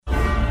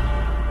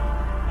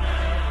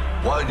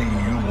Why do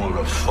you want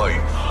to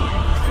fight?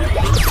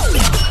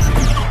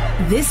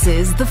 This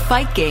is The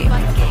Fight Game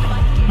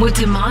with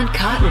Damon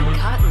Cotton.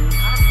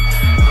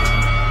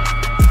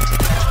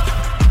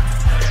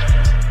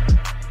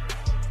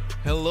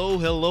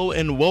 Hello,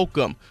 and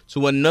welcome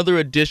to another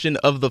edition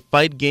of The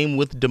Fight Game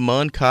with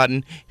Damon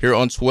Cotton here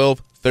on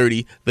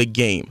 1230 The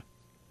Game.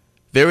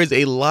 There is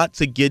a lot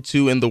to get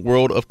to in the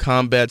world of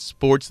combat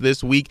sports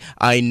this week,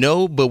 I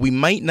know, but we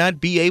might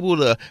not be able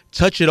to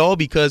touch it all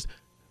because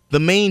the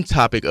main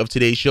topic of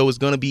today's show is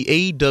going to be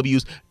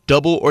AEW's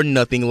Double or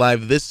Nothing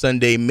live this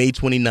Sunday, May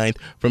 29th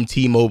from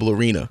T-Mobile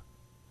Arena.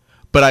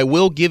 But I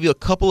will give you a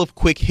couple of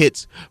quick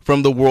hits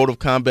from the world of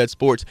combat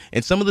sports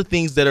and some of the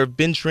things that have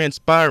been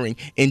transpiring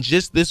in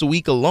just this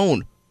week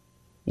alone.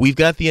 We've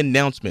got the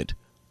announcement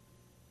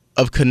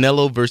of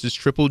Canelo versus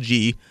Triple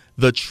G,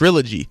 the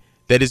trilogy,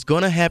 that is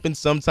going to happen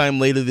sometime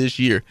later this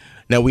year.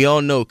 Now, we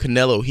all know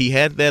Canelo, he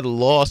had that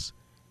loss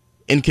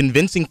in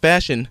convincing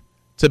fashion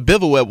to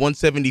Bivol at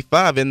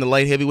 175 in the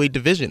light heavyweight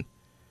division.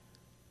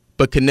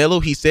 But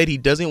Canelo, he said he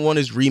doesn't want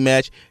his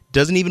rematch,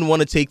 doesn't even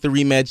want to take the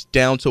rematch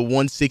down to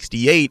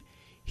 168.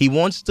 He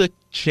wants to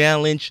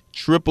challenge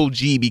Triple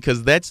G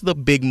because that's the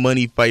big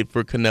money fight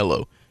for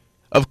Canelo.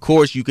 Of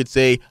course, you could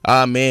say,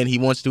 he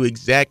wants to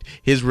exact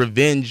his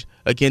revenge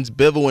against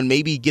Bivol and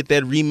maybe get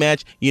that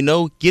rematch,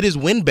 get his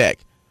win back.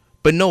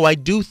 But no, I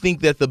do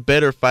think that the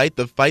better fight,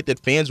 the fight that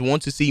fans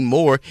want to see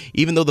more,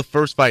 even though the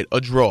first fight, a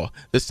draw,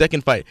 the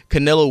second fight,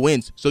 Canelo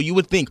wins. So you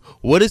would think,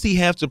 what does he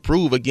have to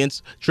prove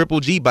against Triple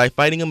G by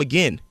fighting him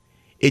again?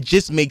 It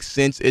just makes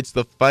sense. It's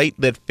the fight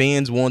that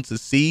fans want to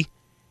see,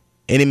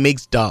 and it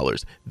makes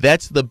dollars.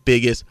 That's going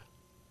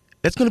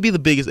to be the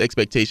biggest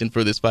expectation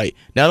for this fight.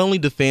 Not only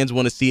do fans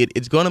want to see it,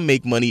 it's going to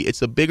make money.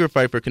 It's a bigger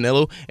fight for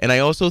Canelo, and I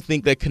also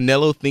think that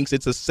Canelo thinks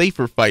it's a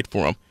safer fight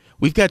for him.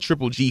 We've got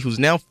Triple G, who's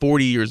now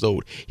 40 years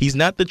old. He's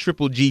not the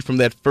Triple G from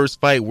that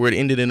first fight where it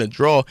ended in a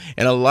draw,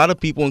 and a lot of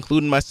people,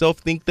 including myself,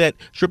 think that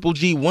Triple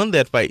G won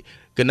that fight.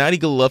 Gennady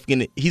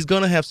Golovkin, he's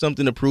going to have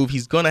something to prove.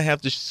 He's going to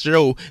have to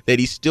show that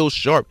he's still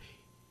sharp.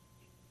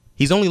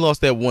 He's only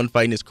lost that one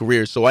fight in his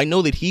career, so I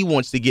know that he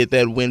wants to get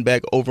that win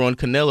back over on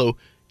Canelo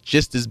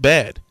just as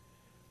bad.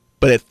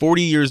 But at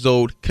 40 years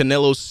old,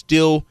 Canelo's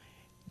still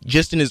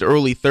just in his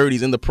early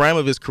 30s, in the prime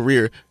of his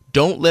career.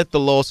 Don't let the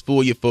loss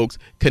fool you, folks.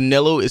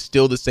 Canelo is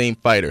still the same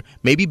fighter.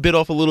 Maybe bit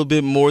off a little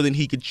bit more than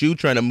he could chew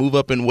trying to move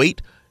up in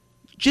weight.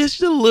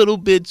 Just a little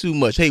bit too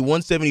much. Hey,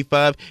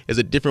 175 is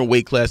a different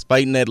weight class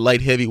fighting that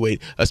light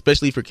heavyweight,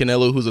 especially for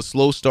Canelo, who's a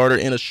slow starter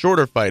and a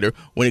shorter fighter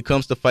when it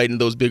comes to fighting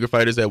those bigger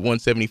fighters at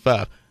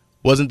 175.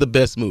 Wasn't the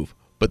best move,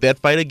 but that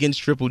fight against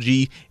Triple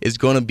G is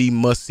going to be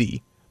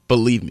must-see.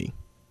 Believe me.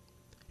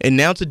 And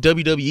now to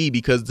WWE,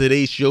 because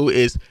today's show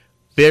is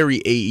very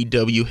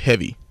AEW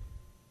heavy.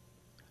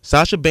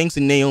 Sasha Banks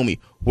and Naomi,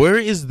 where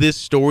is this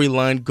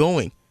storyline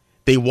going?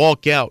 They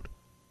walk out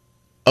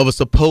of a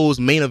supposed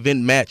main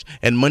event match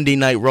at Monday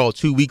Night Raw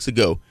 2 weeks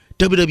ago.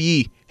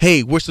 WWE,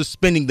 hey, we're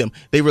suspending them.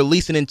 They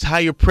release an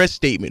entire press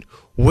statement.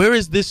 Where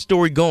is this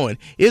story going?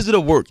 Is it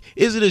a work?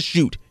 Is it a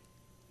shoot?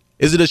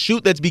 Is it a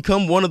shoot that's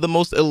become one of the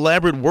most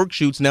elaborate work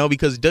shoots now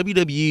because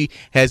WWE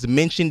has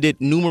mentioned it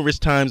numerous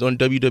times on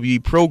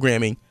WWE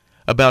programming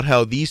about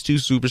how these two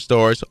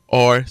superstars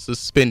are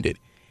suspended?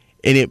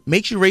 And it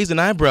makes you raise an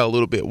eyebrow a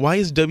little bit. Why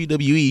is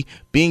WWE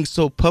being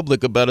so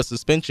public about a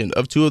suspension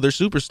of two of their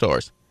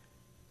superstars?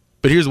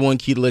 But here's one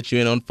key to let you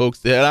in on, folks,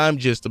 that I'm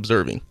just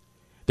observing.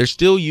 They're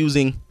still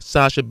using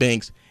Sasha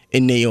Banks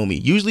and Naomi.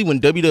 Usually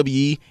when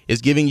WWE is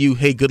giving you,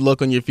 hey, good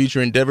luck on your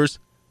future endeavors,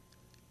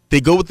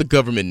 they go with the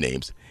government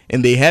names.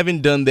 And they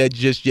haven't done that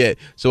just yet.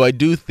 So I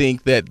do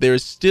think that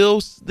there's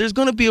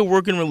going to be a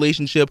working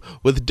relationship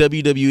with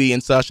WWE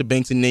and Sasha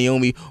Banks and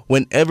Naomi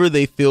whenever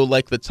they feel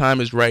like the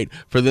time is right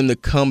for them to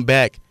come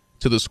back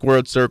to the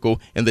squared circle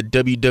and the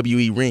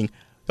WWE ring.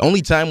 The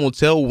only time will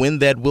tell when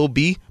that will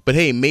be. But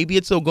hey, maybe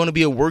it's going to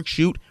be a work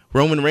shoot.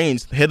 Roman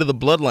Reigns, head of the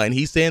bloodline,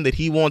 he's saying that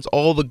he wants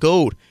all the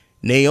gold.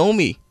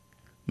 Naomi,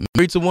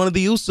 married to one of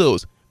the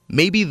Usos.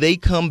 Maybe they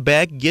come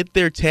back, get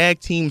their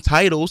tag team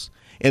titles,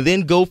 and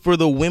then go for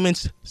the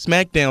Women's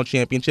SmackDown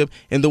Championship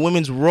and the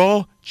Women's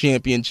Raw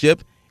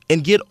Championship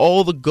and get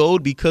all the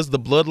gold because the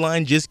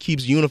bloodline just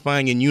keeps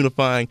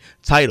unifying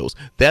titles.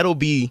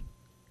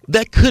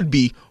 That could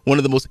be one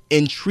of the most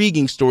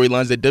intriguing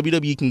storylines that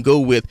WWE can go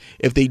with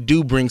if they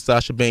do bring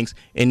Sasha Banks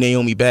and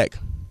Naomi back.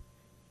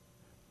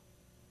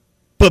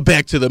 But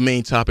back to the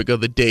main topic of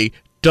the day,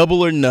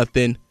 Double or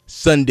Nothing,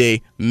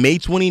 Sunday, May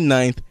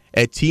 29th,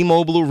 at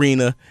T-Mobile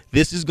Arena.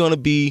 This is going to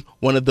be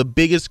one of the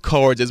biggest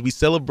cards as we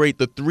celebrate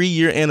the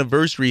 3-year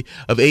anniversary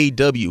of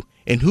AEW.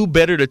 And who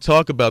better to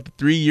talk about the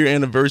 3-year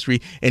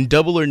anniversary and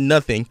Double or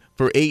Nothing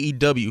for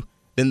AEW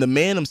than the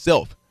man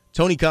himself,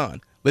 Tony Khan.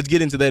 Let's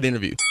get into that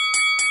interview.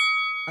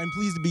 I'm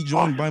pleased to be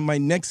joined by my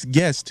next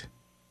guest,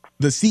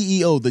 the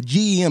CEO, the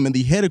GM, and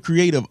the head of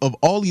creative of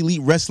All Elite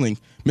Wrestling,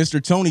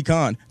 Mr. Tony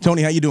Khan.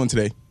 Tony, how you doing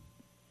today?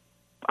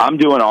 I'm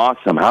doing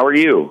awesome. How are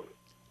you?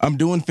 I'm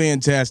doing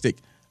fantastic.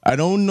 I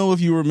don't know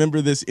if you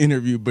remember this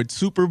interview, but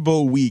Super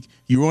Bowl week,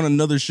 you were on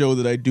another show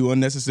that I do,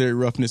 Unnecessary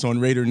Roughness, on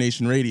Raider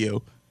Nation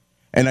Radio.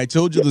 And I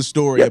told you the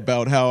story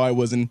about how I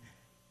was an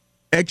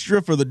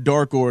extra for the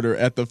Dark Order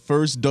at the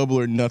first Double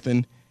or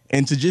Nothing,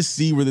 and to just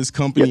see where this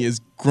company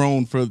has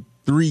grown for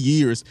 3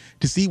 years,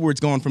 to see where it's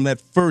gone from that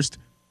first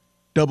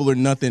Double or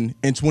Nothing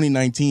in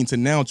 2019 to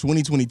now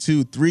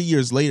 2022, 3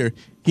 years later.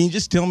 Can you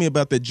just tell me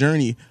about the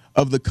journey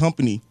of the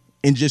company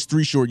in just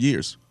 3 short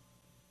years?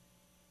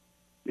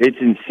 It's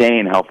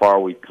insane how far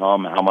we've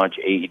come, how much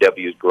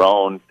AEW has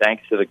grown,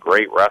 thanks to the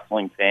great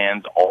wrestling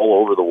fans all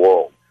over the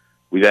world.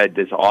 We've had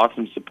this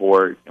awesome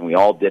support, and we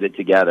all did it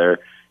together,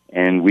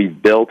 and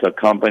we've built a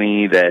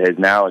company that has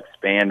now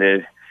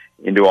expanded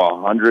into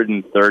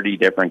 130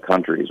 different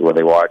countries where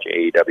they watch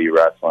AEW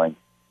wrestling.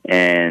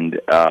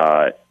 And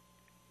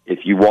if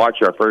you watch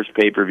our first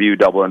pay-per-view,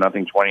 Double or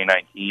Nothing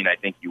 2019, I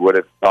think you would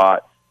have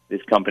thought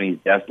this company's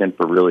destined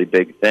for really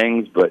big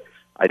things, but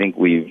I think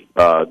we've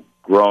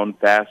grown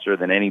faster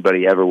than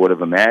anybody ever would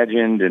have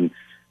imagined, and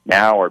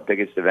now our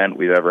biggest event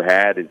we've ever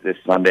had is this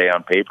Sunday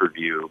on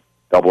pay-per-view,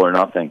 Double or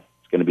Nothing.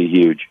 It's going to be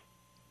huge.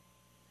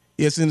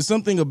 Yes, and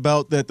something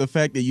about that, the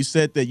fact that you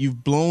said that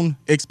you've blown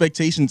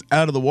expectations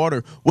out of the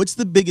water. What's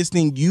the biggest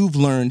thing you've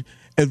learned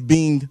of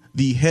being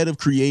the head of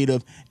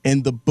creative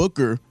and the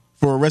booker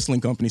for a wrestling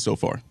company so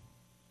far?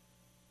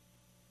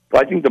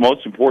 Well, I think the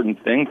most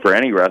important thing for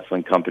any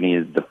wrestling company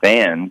is the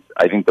fans.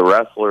 I think the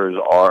wrestlers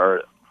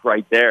are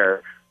right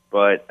there,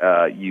 but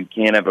you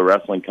can't have a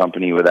wrestling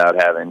company without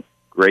having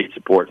great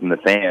support from the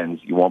fans.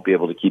 You won't be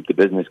able to keep the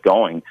business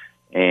going.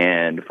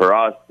 And for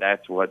us,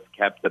 that's what's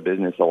kept the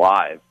business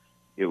alive.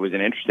 It was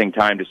an interesting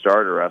time to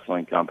start a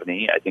wrestling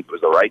company. I think it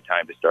was the right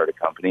time to start a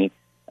company.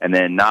 And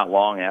then not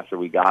long after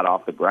we got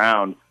off the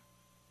ground,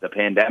 the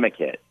pandemic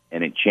hit,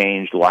 and it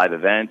changed live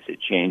events, it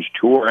changed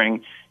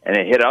touring, and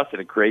it hit us at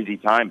a crazy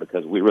time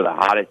because we were the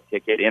hottest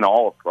ticket in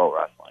all of pro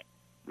wrestling.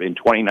 In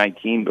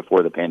 2019,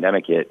 before the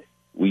pandemic hit,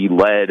 we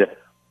led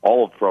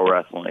all of pro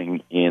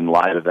wrestling in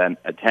live event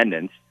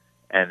attendance,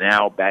 and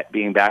now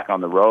being back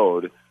on the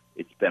road,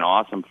 it's been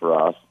awesome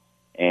for us.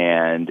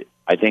 And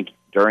I think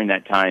during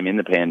that time in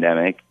the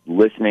pandemic,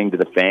 listening to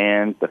the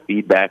fans, the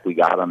feedback we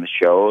got on the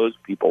shows,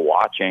 people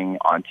watching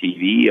on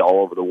TV all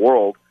over the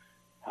world,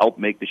 helped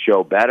make the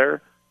show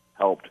better,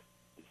 helped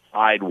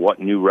decide what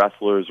new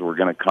wrestlers were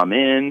going to come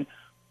in,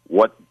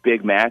 what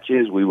big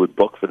matches we would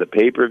book for the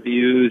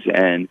pay-per-views,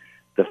 and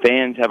the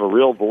fans have a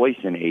real voice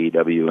in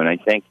AEW, and I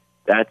think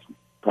that's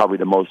probably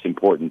the most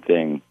important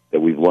thing that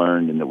we've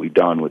learned and that we've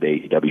done with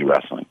AEW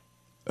wrestling.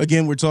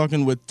 Again, we're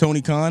talking with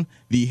Tony Khan,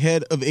 the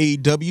head of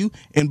AEW.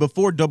 And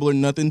before Double or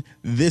Nothing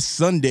this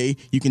Sunday,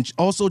 you can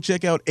also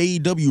check out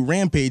AEW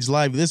Rampage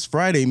live this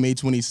Friday, May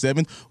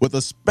 27th, with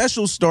a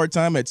special start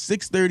time at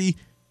 6:30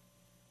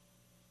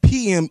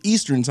 p.m.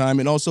 Eastern time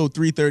and also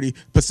 3:30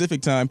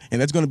 Pacific time.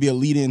 And that's going to be a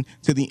lead-in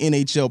to the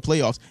NHL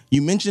playoffs.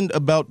 You mentioned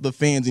about the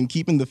fans and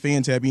keeping the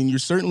fans happy, and you're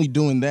certainly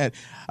doing that.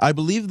 I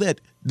believe that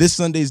this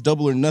Sunday's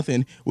Double or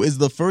Nothing is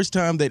the first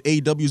time that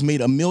AEW's made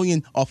 $1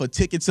 million off of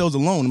ticket sales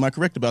alone. Am I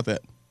correct about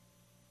that?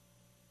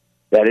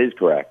 That is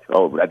correct.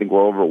 I think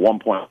we're over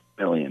 1.1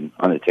 million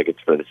on the tickets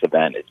for this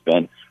event. It's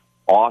been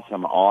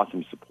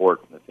awesome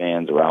support from the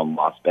fans around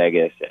Las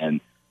Vegas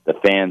and the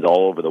fans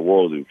all over the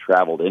world who've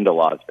traveled into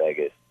Las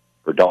Vegas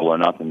for Double or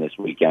Nothing this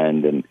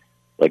weekend. And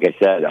like I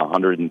said,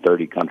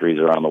 130 countries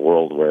around the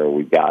world where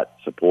we've got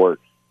support.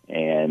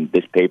 And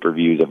this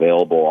pay-per-view is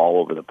available all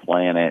over the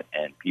planet,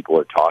 and people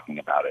are talking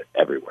about it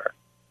everywhere.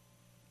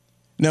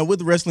 Now,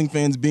 with wrestling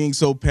fans being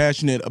so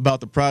passionate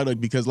about the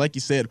product, because like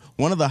you said,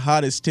 one of the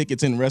hottest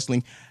tickets in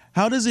wrestling,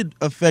 how does it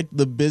affect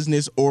the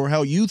business or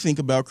how you think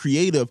about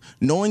creative,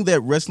 knowing that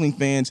wrestling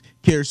fans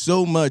care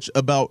so much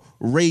about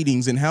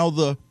ratings and how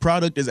the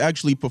product is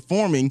actually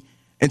performing,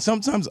 and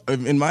sometimes,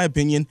 in my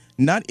opinion,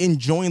 not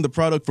enjoying the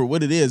product for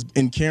what it is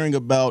and caring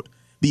about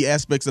the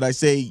aspects that I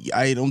say?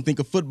 I don't think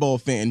a football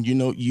fan,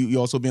 you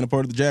also being a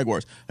part of the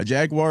Jaguars. A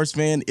Jaguars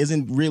fan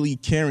isn't really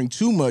caring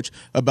too much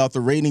about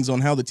the ratings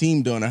on how the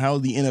team done or how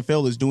the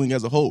NFL is doing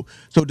as a whole.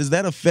 So does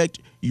that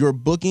affect your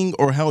booking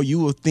or how you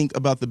will think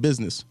about the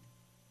business?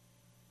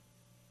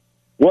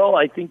 Well,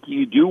 I think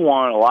you do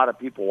want a lot of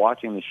people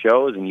watching the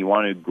shows, and you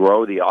want to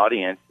grow the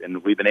audience,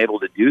 and we've been able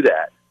to do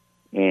that.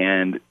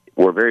 And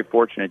we're very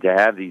fortunate to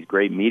have these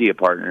great media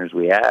partners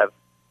we have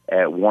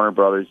at Warner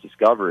Brothers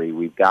Discovery.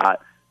 We've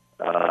got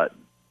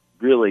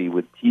really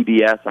with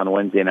TBS on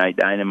Wednesday Night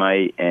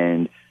Dynamite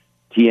and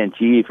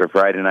TNT for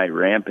Friday Night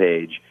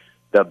Rampage,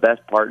 the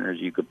best partners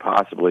you could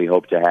possibly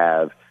hope to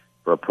have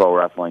for a pro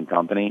wrestling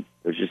company.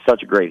 There's just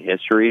such a great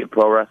history of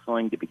pro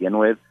wrestling to begin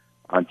with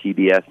on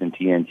TBS and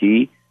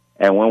TNT.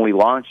 And when we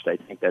launched, I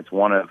think that's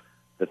one of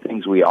the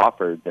things we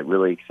offered that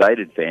really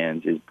excited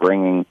fans, is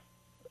bringing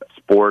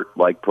sport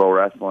like pro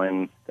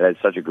wrestling that has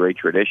such a great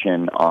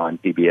tradition on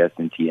TBS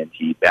and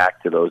TNT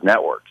back to those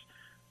networks.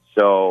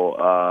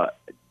 So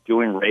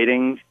doing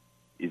ratings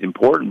is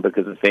important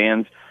because the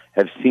fans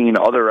have seen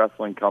other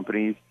wrestling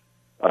companies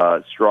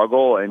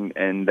struggle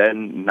and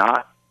then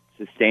not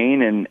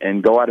sustain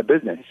and go out of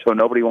business. So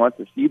nobody wants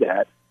to see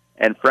that.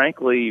 And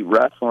frankly,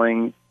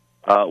 wrestling,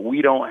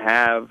 we don't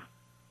have,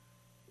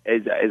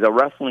 as a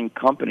wrestling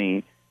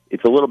company,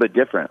 it's a little bit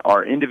different.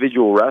 Our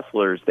individual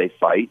wrestlers, they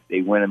fight,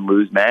 they win and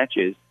lose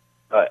matches.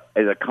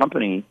 As a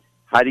company,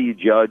 how do you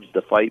judge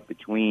the fight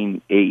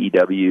between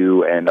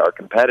AEW and our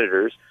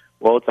competitors?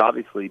 Well, it's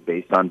obviously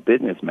based on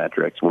business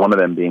metrics, one of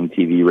them being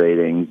TV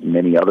ratings,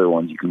 many other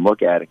ones you can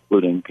look at,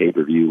 including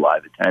pay-per-view,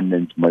 live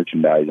attendance,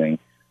 merchandising.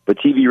 But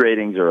TV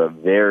ratings are a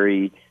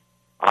very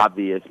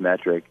obvious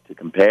metric to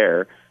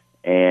compare,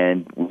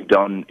 and we've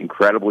done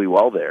incredibly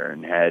well there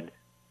and had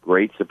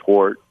great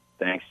support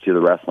thanks to the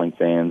wrestling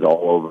fans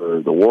all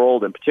over the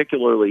world, and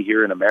particularly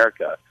here in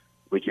America,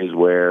 which is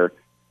where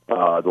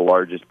the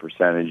largest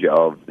percentage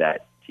of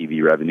that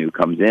TV revenue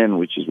comes in,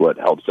 which is what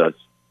helps us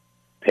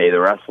pay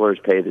the wrestlers,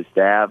 pay the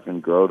staff,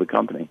 and grow the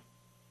company.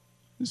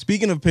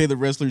 Speaking of pay the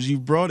wrestlers,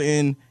 you've brought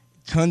in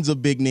tons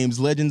of big names,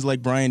 legends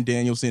like Bryan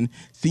Danielson,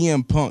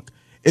 CM Punk.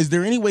 Is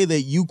there any way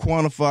that you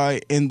quantify,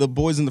 and the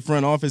boys in the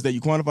front office, that you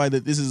quantify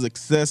that this is a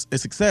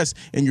success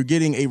and you're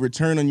getting a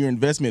return on your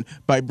investment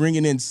by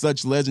bringing in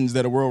such legends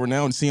that are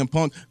world-renowned? CM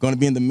Punk going to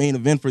be in the main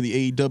event for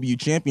the AEW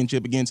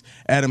Championship against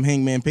Adam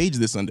Hangman Page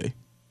this Sunday.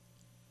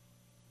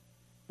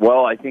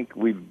 Well, I think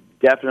we've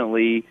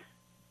definitely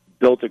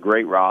built a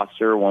great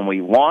roster. When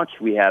we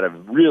launched, we had a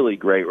really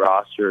great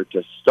roster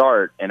to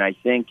start, and I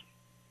think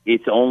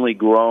it's only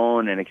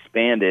grown and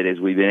expanded as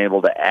we've been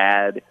able to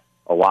add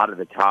a lot of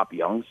the top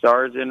young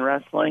stars in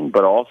wrestling,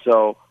 but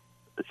also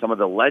some of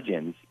the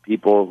legends,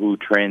 people who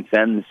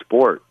transcend the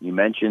sport. You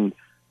mentioned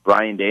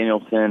Bryan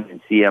Danielson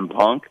and CM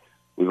Punk.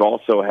 We've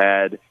also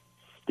had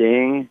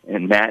Sting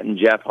and Matt and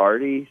Jeff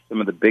Hardy,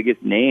 some of the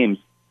biggest names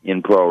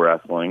in pro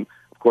wrestling.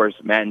 Of course,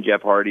 Matt and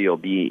Jeff Hardy will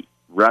be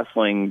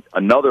wrestling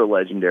another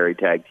legendary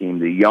tag team,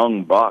 the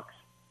Young Bucks,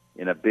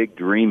 in a big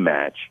dream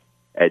match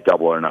at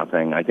Double or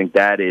Nothing. I think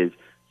that is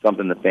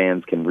something the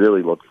fans can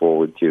really look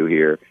forward to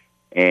here.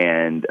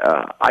 And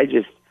I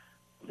just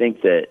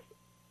think that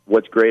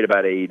what's great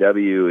about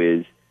AEW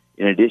is,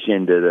 in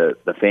addition to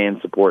the fan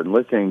support and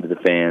listening to the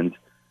fans,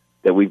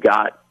 that we've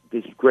got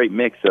this great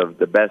mix of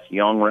the best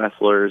young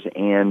wrestlers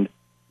and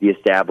the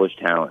established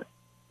talent.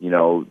 You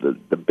know,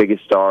 the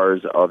biggest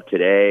stars of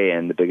today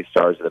and the biggest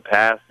stars of the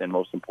past, and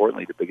most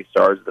importantly, the biggest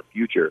stars of the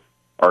future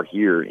are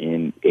here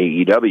in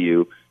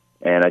AEW.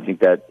 And I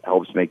think that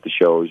helps make the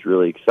shows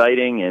really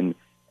exciting,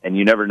 and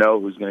you never know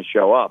who's going to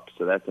show up.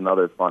 So that's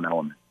another fun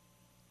element.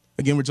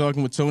 Again, we're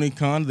talking with Tony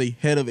Khan, the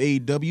head of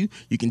AEW.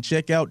 You can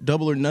check out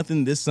Double or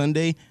Nothing this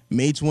Sunday,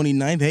 May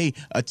 29th. Hey,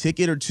 a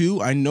ticket or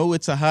two. I know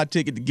it's a hot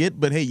ticket to get,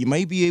 but hey, you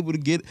might be able to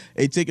get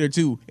a ticket or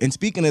two. And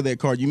speaking of that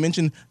card, you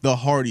mentioned the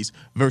Hardys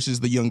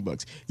versus the Young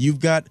Bucks. You've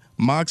got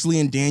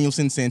Moxley and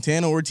Danielson,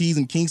 Santana, Ortiz,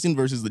 and Kingston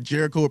versus the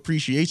Jericho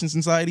Appreciation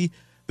Society,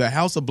 the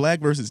House of Black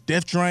versus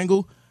Death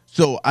Triangle.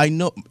 So I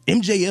know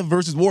MJF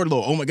versus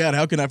Wardlow. Oh, my God,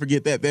 how can I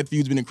forget that? That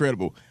feud's been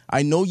incredible.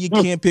 I know you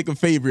can't pick a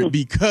favorite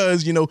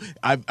because, you know,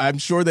 I'm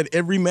sure that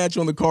every match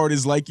on the card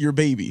is like your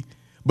baby.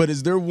 But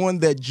is there one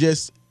that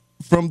just,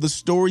 from the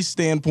story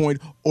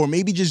standpoint, or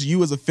maybe just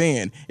you as a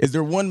fan, is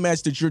there one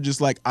match that you're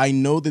just like, I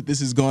know that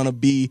this is going to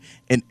be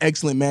an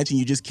excellent match and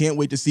you just can't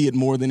wait to see it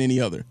more than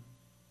any other?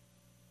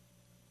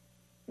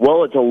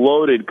 Well, it's a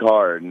loaded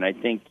card, and I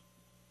think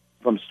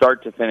from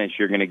start to finish,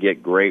 you're going to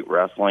get great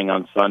wrestling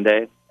on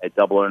Sunday at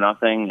Double or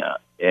Nothing,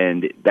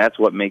 and that's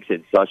what makes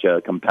it such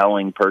a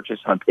compelling purchase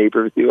on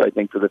pay-per-view, I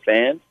think, for the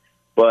fans.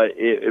 But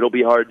it'll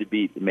be hard to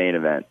beat the main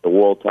event, the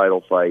world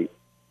title fight,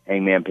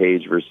 Hangman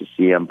Page versus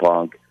CM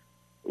Punk.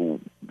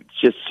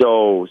 It's just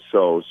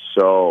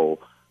so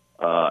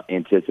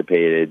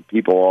anticipated.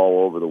 People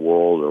all over the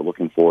world are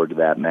looking forward to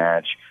that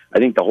match. I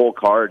think the whole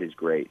card is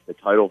great. The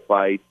title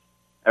fight,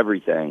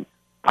 everything.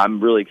 I'm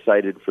really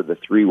excited for the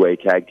three-way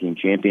tag team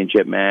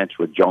championship match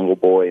with Jungle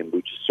Boy and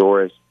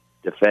Luchasaurus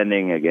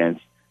defending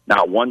against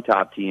not one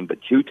top team, but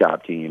two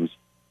top teams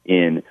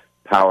in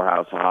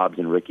Powerhouse Hobbs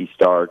and Ricky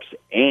Starks,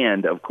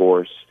 and, of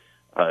course,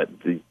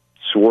 the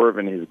Swerve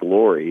in his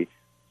glory,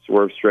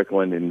 Swerve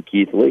Strickland and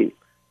Keith Lee.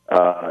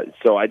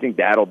 So I think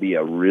that'll be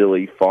a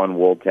really fun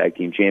World Tag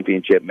Team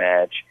Championship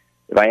match.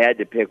 If I had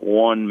to pick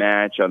one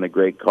match on the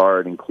great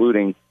card,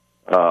 including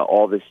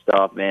all this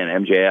stuff,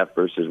 man, MJF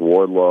versus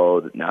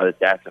Wardlow, now that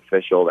that's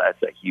official,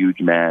 that's a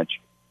huge match.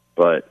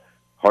 But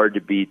hard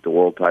to beat the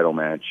world title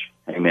match,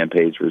 Hangman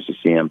Page versus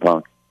CM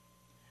Punk.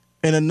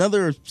 And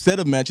another set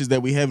of matches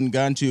that we haven't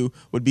gotten to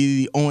would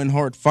be the Owen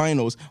Hart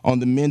finals on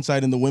the men's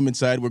side and the women's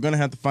side. We're going to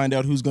have to find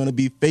out who's going to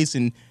be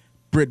facing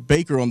Britt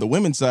Baker on the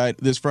women's side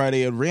this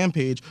Friday at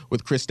Rampage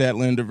with Chris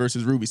Statlander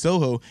versus Ruby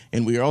Soho.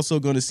 And we are also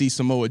going to see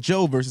Samoa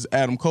Joe versus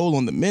Adam Cole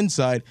on the men's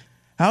side.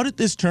 How did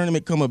this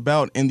tournament come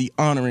about in the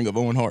honoring of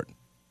Owen Hart?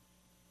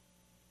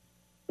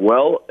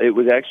 Well, it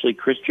was actually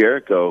Chris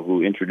Jericho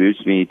who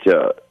introduced me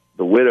to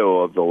the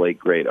widow of the late,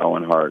 great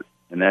Owen Hart,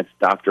 and that's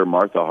Dr.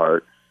 Martha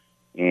Hart.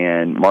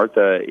 And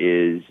Martha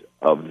is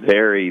a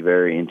very,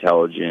 very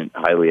intelligent,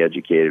 highly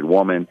educated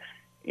woman,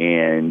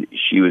 and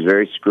she was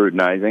very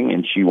scrutinizing,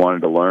 and she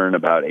wanted to learn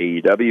about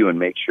AEW and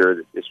make sure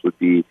that this would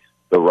be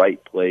the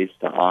right place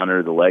to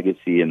honor the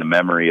legacy and the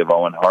memory of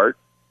Owen Hart.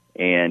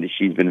 and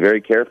she's been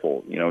very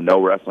careful.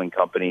 No wrestling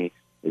company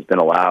has been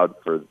allowed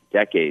for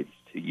decades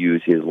to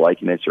use his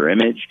likeness or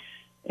image,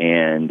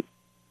 and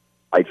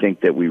I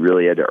think that we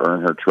really had to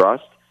earn her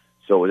trust.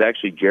 So it was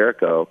actually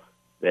Jericho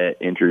that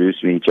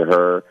introduced me to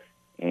her,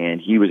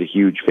 and he was a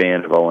huge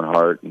fan of Owen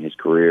Hart and his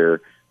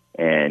career,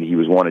 and he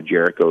was one of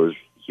Jericho's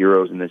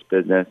heroes in this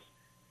business.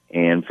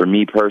 And for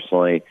me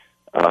personally,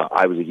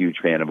 I was a huge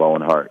fan of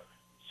Owen Hart.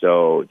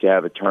 So to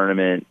have a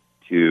tournament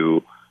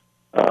to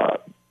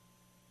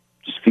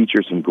just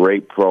feature some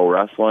great pro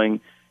wrestling,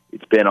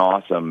 it's been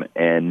awesome.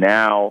 And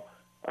now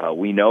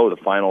we know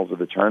the finals of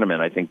the tournament.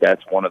 I think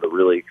that's one of the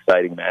really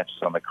exciting matches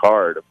on the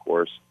card. Of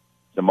course,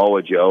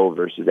 Samoa Joe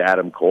versus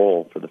Adam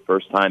Cole for the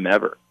first time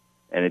ever.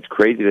 And it's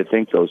crazy to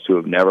think those two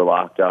have never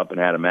locked up and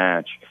had a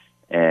match.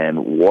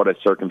 And what a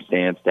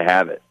circumstance to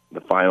have it.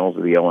 The finals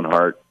of the Owen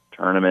Hart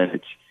tournament,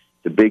 it's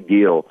a big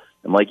deal.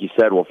 And like you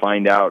said, we'll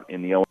find out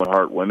in the Owen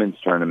Hart women's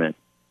tournament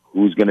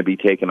who's going to be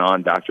taking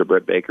on Dr.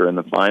 Britt Baker in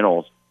the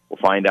finals. We'll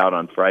find out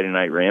on Friday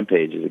Night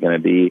Rampage. Is it going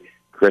to be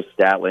Chris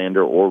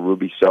Statlander or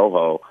Ruby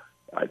Soho?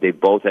 They've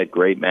both had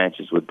great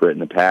matches with Britt in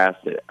the past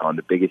on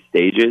the biggest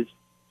stages.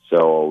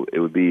 So it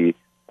would be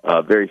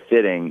very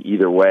fitting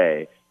either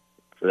way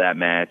for that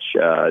match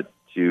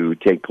to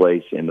take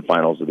place in the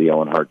finals of the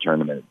Owen Hart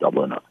tournament at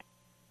Double or Nothing.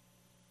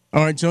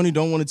 All right, Tony,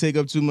 don't want to take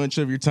up too much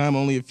of your time.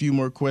 Only a few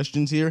more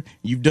questions here.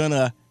 You've done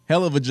a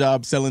hell of a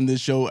job selling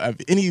this show. If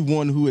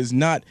anyone who is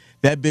not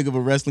that big of a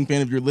wrestling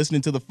fan, if you're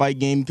listening to the Fight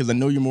Game, because I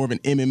know you're more of an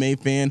MMA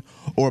fan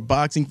or a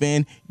boxing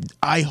fan,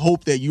 I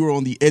hope that you're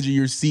on the edge of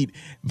your seat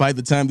by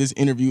the time this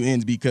interview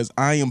ends, because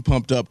I am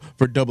pumped up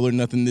for Double or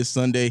Nothing this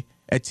Sunday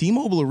at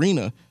T-Mobile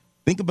Arena.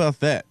 Think about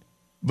that.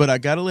 But I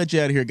got to let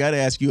you out of here. Got to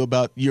ask you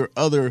about your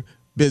other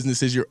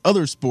businesses, your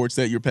other sports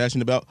that you're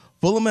passionate about.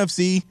 Fulham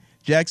FC,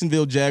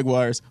 Jacksonville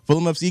Jaguars.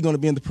 Fulham FC going to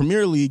be in the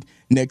Premier League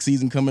next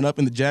season coming up,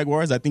 and the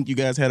Jaguars, I think you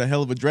guys had a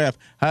hell of a draft.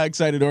 How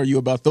excited are you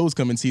about those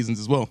coming seasons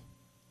as well?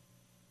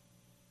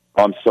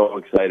 I'm so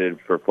excited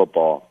for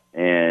football,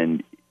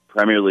 and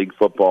Premier League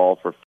football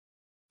for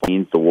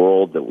means the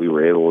world that we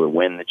were able to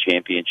win the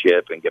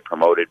championship and get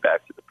promoted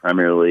back to the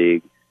Premier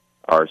League.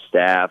 Our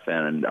staff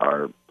and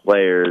our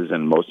players,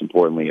 and most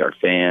importantly our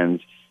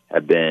fans,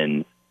 have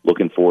been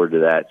looking forward to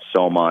that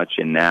so much,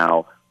 and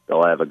now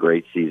they'll have a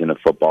great season of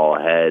football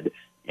ahead.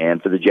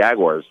 And for the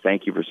Jaguars,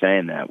 thank you for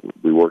saying that.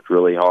 We worked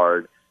really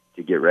hard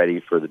to get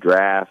ready for the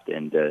draft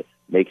and to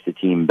make the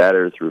team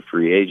better through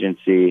free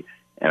agency,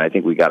 and I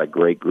think we got a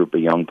great group of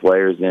young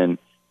players in.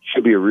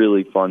 Should be a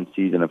really fun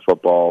season of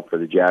football for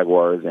the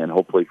Jaguars and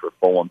hopefully for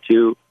Fulham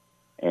too.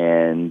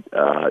 And,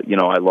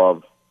 I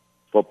love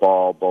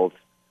football, both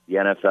the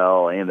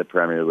NFL and the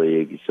Premier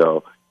League,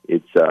 so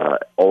it's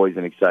always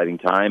an exciting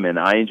time. And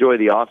I enjoy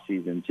the off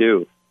season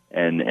too,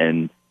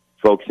 and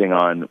focusing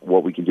on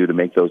what we can do to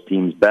make those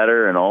teams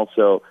better, and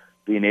also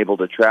being able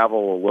to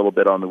travel a little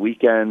bit on the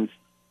weekends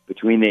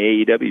between the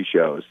AEW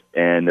shows.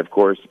 And, of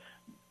course,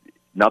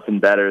 nothing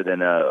better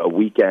than a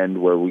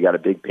weekend where we got a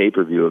big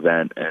pay-per-view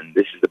event, and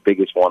this is the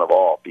biggest one of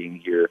all, being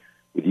here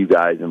with you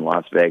guys in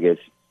Las Vegas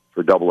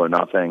for Double or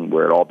Nothing,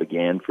 where it all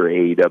began for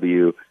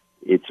AEW.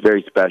 It's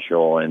very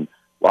special, and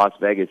Las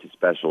Vegas is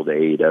special to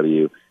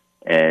AEW.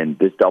 And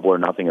this Double or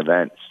Nothing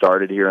event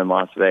started here in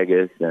Las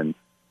Vegas, and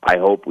I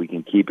hope we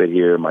can keep it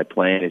here. My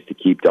plan is to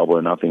keep Double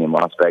or Nothing in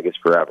Las Vegas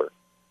forever.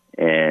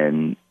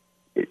 And,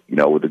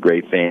 with the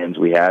great fans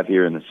we have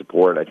here and the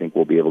support, I think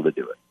we'll be able to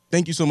do it.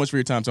 Thank you so much for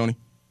your time, Tony.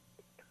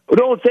 Oh,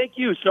 no, thank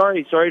you.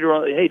 Sorry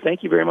to. Hey,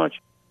 thank you very much.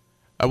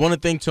 I want to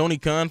thank Tony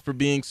Khan for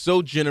being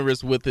so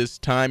generous with his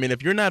time. And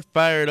if you're not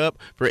fired up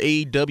for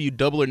AEW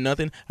Double or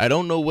Nothing, I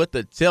don't know what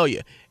to tell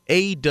you.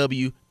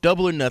 AEW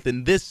Double or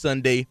Nothing this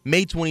Sunday,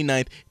 May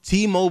 29th,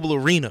 T-Mobile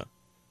Arena.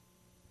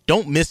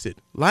 Don't miss it.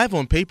 Live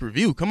on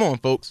pay-per-view. Come on,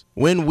 folks.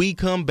 When we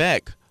come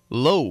back,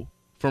 Low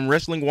from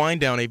Wrestling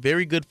Winedown, a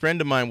very good friend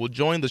of mine, will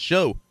join the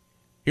show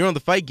here on The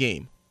Fight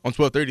Game on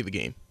 1230 The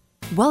Game.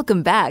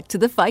 Welcome back to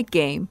The Fight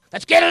Game.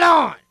 Let's get it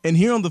on! And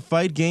here on The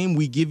Fight Game,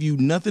 we give you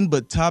nothing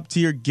but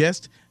top-tier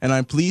guests, and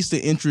I'm pleased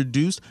to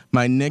introduce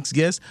my next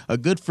guest, a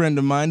good friend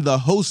of mine, the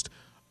host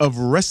of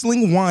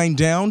Wrestling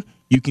Winedown.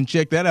 You can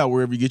check that out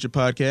wherever you get your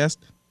podcast.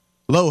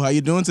 Lo, how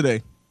you doing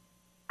today?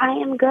 I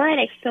am good.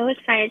 I'm so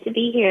excited to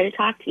be here to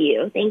talk to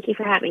you. Thank you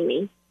for having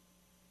me.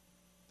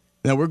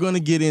 Now, we're going to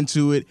get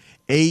into it.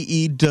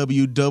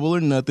 AEW Double or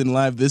Nothing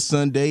live this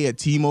Sunday at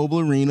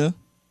T-Mobile Arena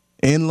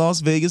in Las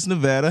Vegas,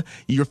 Nevada.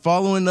 You're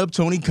following up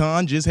Tony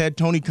Khan. Just had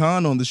Tony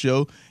Khan on the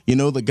show,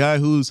 the guy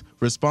who's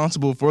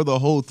responsible for the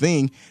whole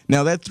thing.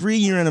 Now, that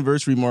 3-year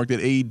anniversary mark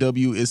that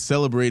AEW is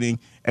celebrating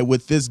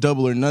with this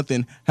Double or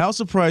Nothing, how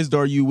surprised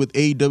are you with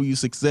AEW's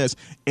success?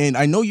 And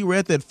I know you were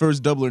at that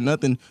first Double or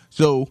Nothing,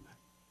 so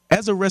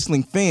as a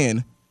wrestling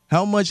fan,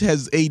 how much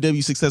has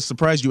AEW success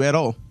surprised you at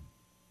all?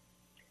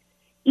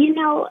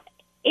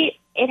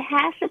 It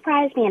has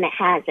surprised me and it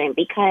hasn't,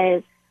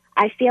 because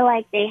I feel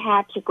like they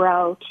had to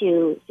grow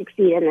to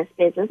succeed in this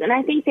business, and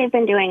I think they've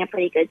been doing a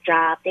pretty good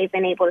job. They've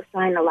been able to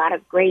sign a lot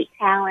of great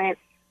talent,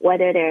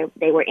 whether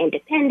they were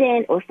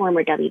independent or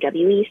former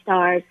WWE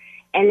stars,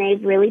 and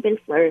they've really been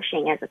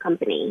flourishing as a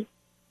company.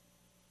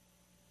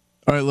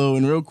 All right, Lo,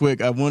 and real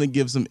quick, I want to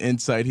give some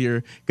insight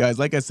here. Guys,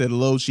 like I said,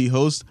 Lo, she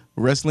hosts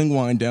Wrestling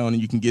Winedown,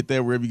 and you can get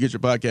that wherever you get your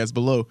podcast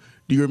below.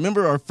 Do you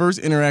remember our first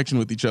interaction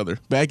with each other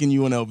back in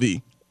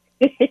UNLV?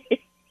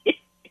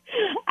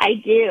 I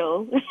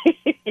do.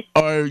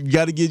 All right,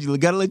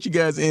 gotta let you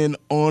guys in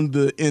on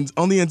the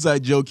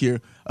inside joke here.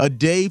 A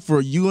day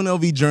for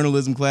UNLV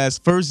journalism class,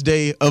 first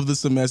day of the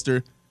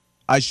semester.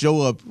 I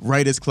show up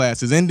right as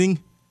class is ending,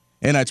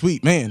 and I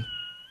tweet, man,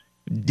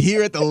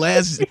 here at the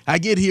last, I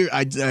get here,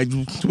 I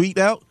tweet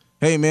out,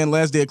 hey man,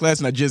 last day of class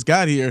and I just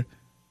got here.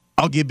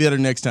 I'll get better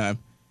next time.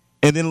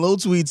 And then Lo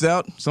tweets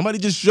out, somebody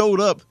just showed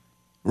up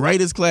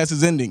right as class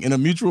is ending, and a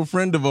mutual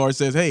friend of ours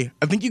says, hey,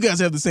 I think you guys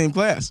have the same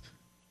class.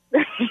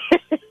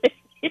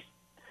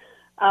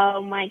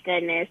 Oh, my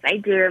goodness. I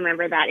do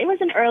remember that. It was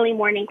an early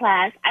morning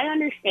class. I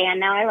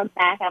understand. Now I look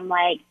back, I'm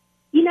like,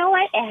 you know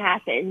what? It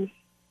happens.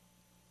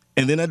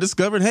 And then I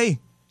discovered, hey,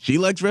 she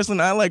likes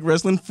wrestling, I like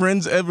wrestling,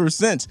 friends ever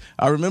since.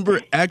 I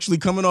remember actually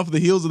coming off the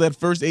heels of that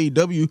first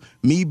AEW,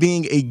 me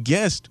being a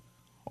guest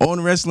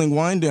on Wrestling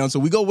Winedown. So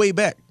we go way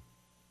back.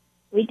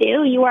 We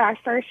do. You were our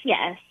first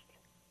guest.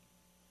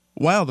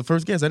 Wow, the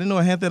first guest. I didn't know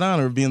I had that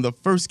honor of being the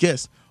first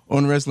guest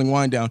on Wrestling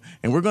Winedown.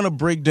 And we're going to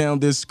break down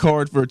this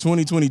card for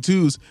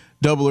 2022's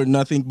Double or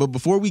Nothing. But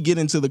before we get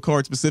into the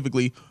card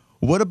specifically,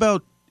 what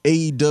about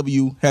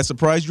AEW has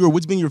surprised you, or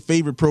what's been your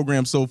favorite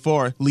program so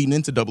far leading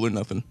into Double or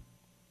Nothing?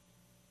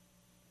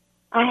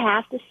 I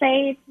have to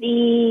say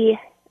the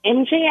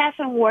MJF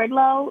and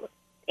Wardlow,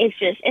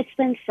 it's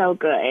been so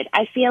good.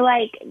 I feel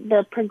like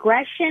the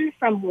progression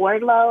from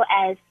Wardlow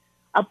as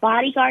a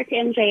bodyguard to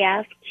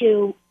MJF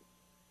to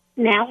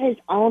now his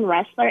own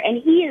wrestler,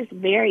 and he is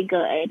very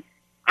good.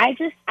 I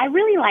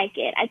really like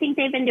it. I think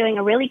they've been doing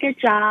a really good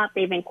job.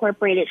 They've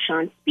incorporated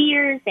Sean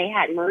Spears. They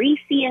had Maurice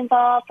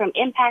involved from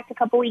Impact a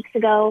couple weeks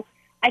ago.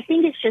 I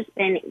think it's just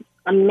been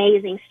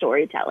amazing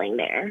storytelling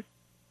there.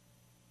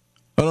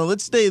 Oh, no,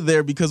 let's stay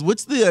there, because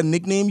what's the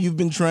nickname you've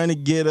been trying to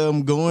get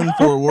going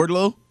for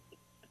Wardlow?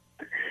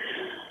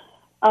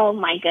 Oh,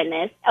 my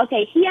goodness.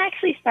 Okay, he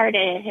actually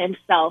started it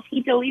himself.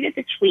 He deleted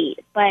the tweet,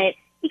 but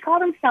he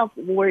called himself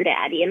War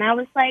Daddy, and I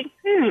was like,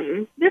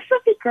 this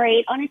would be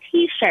great on a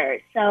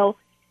T-shirt. So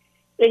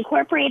we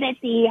incorporated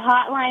the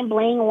Hotline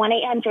Bling,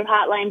 1-800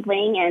 Hotline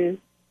Bling, and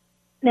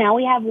now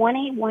we have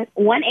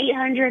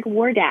 1-800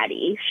 War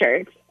Daddy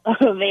shirts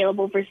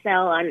available for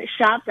sale on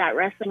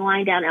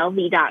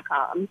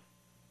shop.wrestlingwinedownlv.com.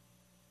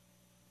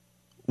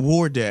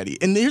 War Daddy.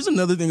 And here's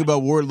another thing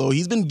about Wardlow.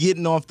 He's been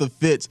getting off the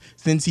fits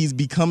since he's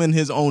becoming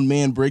his own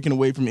man, breaking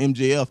away from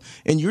MJF.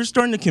 And you're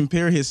starting to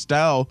compare his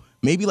style,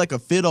 maybe like a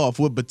fit-off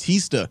with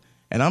Batista.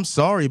 And I'm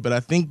sorry, but I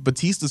think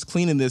Batista's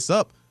cleaning this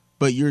up.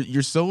 But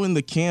you're so in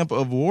the camp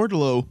of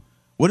Wardlow.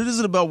 What is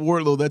it about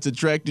Wardlow that's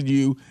attracted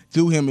you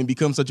to him and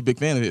become such a big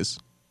fan of his?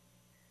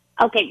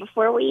 Okay,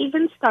 before we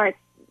even start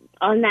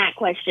on that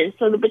question,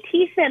 so the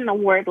Batista and the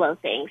Wardlow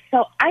thing.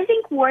 So I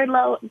think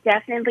Wardlow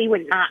definitely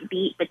would not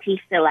beat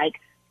Batista like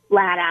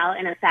flat out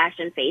in a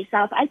fashion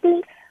face-off. I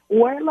think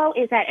Wardlow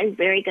is at a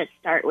very good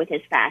start with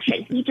his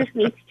fashion. He just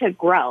needs to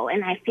grow,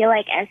 and I feel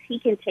like as he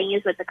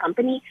continues with the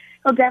company,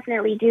 he'll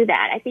definitely do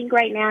that. I think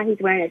right now he's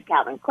wearing his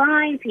Calvin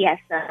Kleins. He has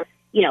some,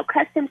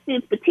 custom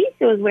suits.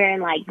 Batista was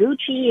wearing like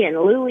Gucci and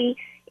Louis,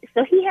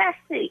 so he has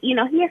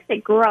to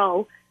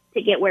grow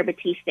to get where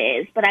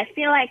Batista is. But I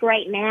feel like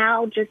right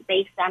now, just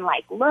based on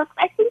like looks,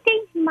 I think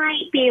they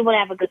might be able to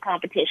have a good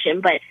competition,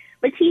 but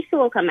Batista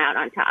will come out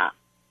on top.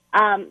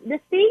 The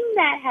thing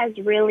that has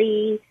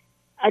really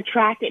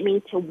attracted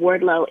me to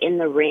Wardlow in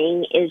the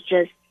ring is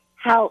just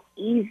how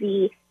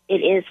easy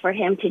it is for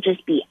him to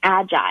just be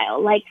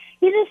agile. Like,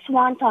 he did a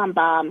swanton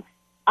bomb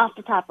off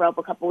the top rope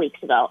a couple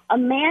weeks ago. A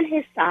man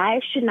his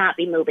size should not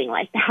be moving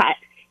like that,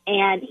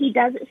 and he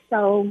does it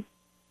so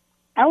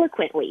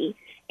eloquently.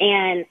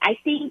 And I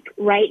think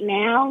right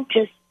now,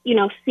 just,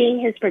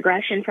 seeing his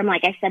progression from,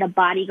 like I said, a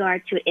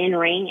bodyguard to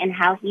in-ring, and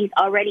how he's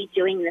already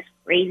doing this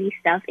crazy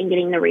stuff and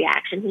getting the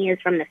reaction he is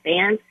from the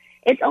fans,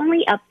 it's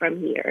only up from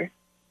here.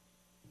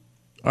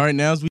 All right,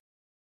 now as we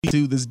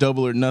do this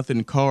Double or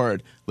Nothing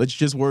card, let's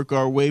just work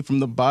our way from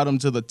the bottom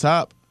to the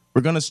top.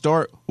 We're going to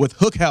start with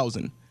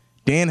Hookhausen.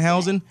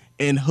 Danhausen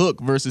and Hook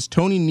versus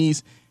Tony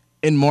Nese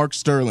and Mark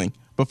Sterling.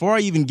 Before I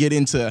even get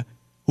into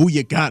who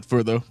you got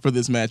for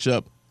this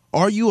matchup,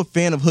 are you a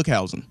fan of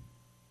Hookhausen?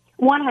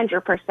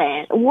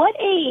 100%. What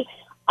a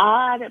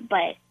odd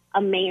but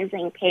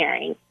amazing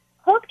pairing.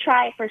 Hook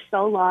tried for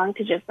so long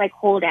to just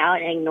hold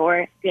out and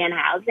ignore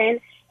Danhausen,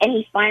 and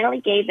he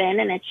finally gave in,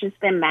 and it's just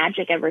been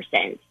magic ever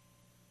since.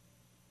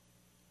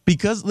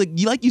 Because,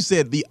 like you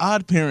said, the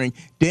odd pairing,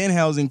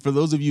 Danhausen, for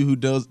those of you who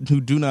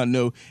do not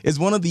know, is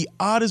one of the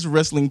oddest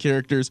wrestling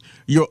characters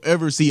you'll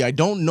ever see. I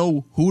don't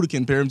know who to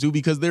compare him to,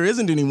 because there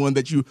isn't anyone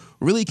that you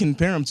really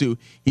compare him to.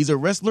 He's a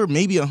wrestler,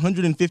 maybe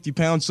 150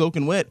 pounds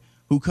soaking wet,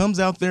 who comes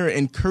out there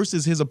and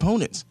curses his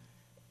opponents.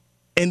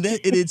 And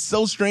it's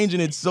so strange,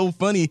 and it's so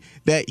funny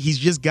that he's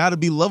just got to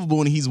be lovable,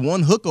 and he's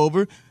one Hook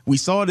over. We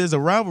saw it as a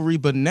rivalry,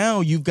 but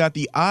now you've got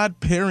the odd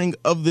pairing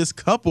of this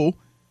couple,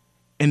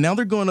 and now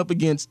they're going up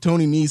against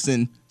Tony Nese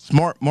and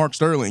smart Mark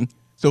Sterling.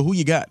 So who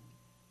you got?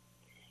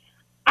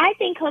 I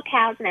think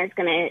Hookhausen is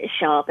going to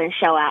show up and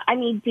show out. I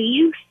mean, do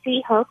you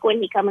see Hook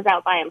when he comes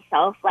out by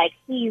himself? Like,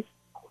 he's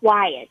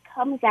quiet,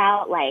 comes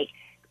out, like,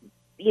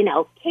 you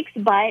know, kicks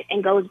butt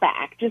and goes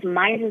back, just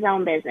minds his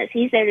own business.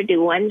 He's there to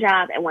do one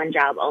job and one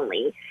job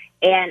only.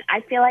 And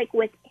I feel like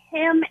with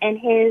him and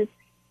his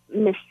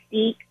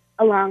mystique,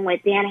 along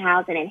with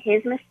Danhausen and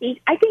his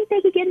mystique, I think they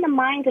could get in the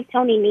minds of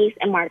Tony Nese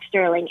and Mark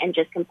Sterling and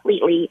just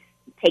completely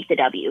take the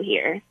W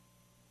here.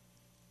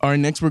 All right,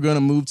 next we're going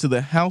to move to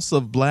the House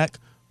of Black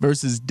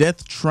versus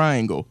Death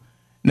Triangle.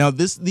 Now,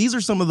 these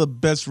are some of the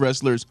best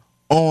wrestlers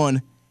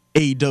on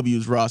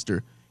AEW's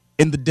roster.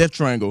 In the Death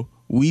Triangle,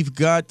 we've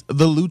got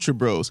the Lucha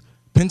Bros,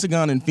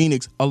 Pentagon and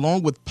Phoenix,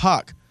 along with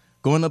Pac.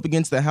 Going up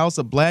against the House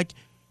of Black,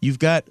 you've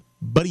got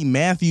Buddy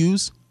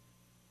Matthews,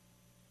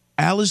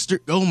 Alistair.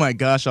 Oh my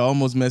gosh, I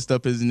almost messed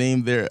up his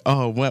name there.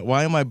 Oh,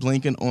 why am I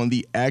blanking on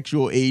the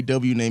actual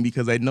AEW name?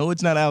 Because I know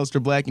it's not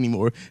Alistair Black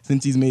anymore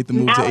since he's made the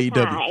move to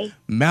AEW.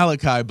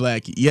 Malachi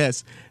Black.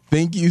 Yes.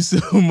 Thank you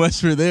so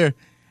much for there.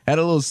 Had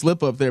a little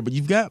slip up there, but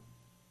you've got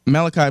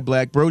Malachi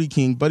Black, Brody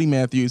King, Buddy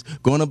Matthews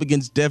going up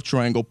against Death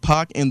Triangle,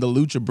 Pac, and the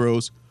Lucha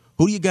Bros.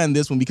 Who do you got in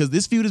this one? Because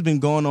this feud has been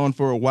going on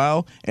for a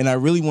while, and I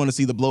really want to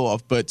see the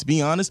blow-off. But to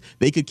be honest,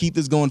 they could keep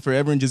this going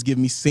forever and just give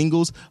me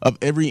singles of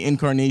every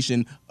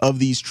incarnation of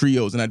these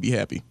trios, and I'd be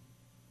happy.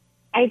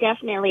 I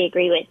definitely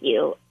agree with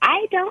you.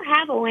 I don't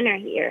have a winner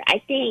here.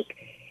 I think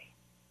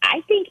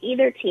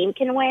either team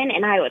can win,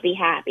 and I would be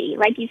happy.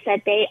 Like you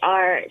said, they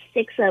are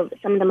 6 of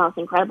some of the most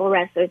incredible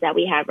wrestlers that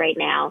we have right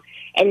now,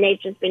 and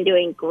they've just been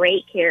doing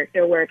great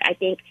character work. I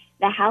think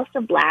the House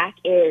of Black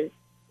is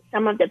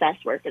some of the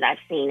best work that I've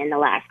seen in the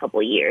last couple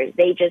of years.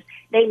 They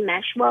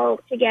mesh well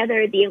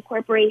together. The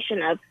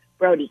incorporation of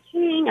Brody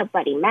King, of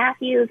Buddy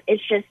Matthews,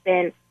 it's just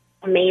been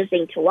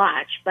amazing to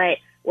watch. But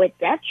with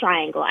Death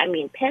Triangle, I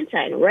mean, Penta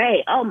and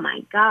Ray, oh my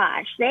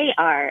gosh, they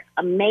are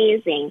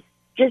amazing.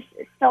 Just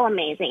so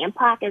amazing. And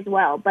Pac as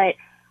well. But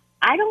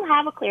I don't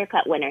have a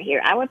clear-cut winner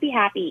here. I would be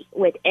happy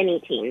with any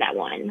team that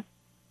won.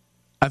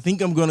 I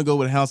think I'm going to go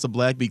with House of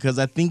Black because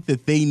I think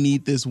that they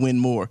need this win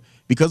more.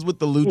 Because with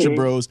the Lucha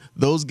Bros,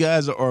 those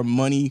guys are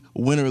money,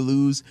 win or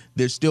lose.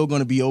 They're still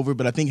going to be over,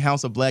 but I think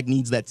House of Black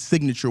needs that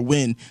signature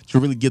win to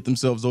really get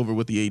themselves over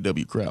with the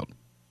AEW crowd.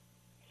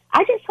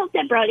 I just hope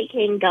that Brody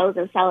King goes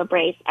and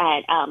celebrates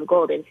at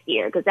Golden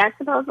Sphere because that's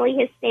supposedly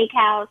his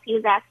steakhouse. He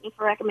was asking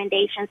for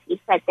recommendations. He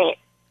said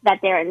that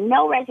there are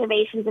no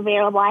reservations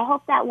available. I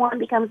hope that one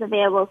becomes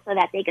available so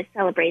that they can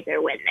celebrate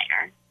their win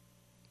there.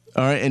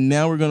 All right, and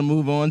now we're going to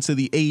move on to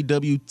the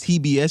AEW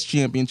TBS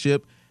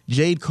Championship.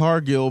 Jade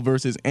Cargill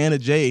versus Anna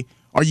Jay.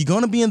 Are you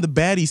going to be in the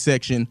baddie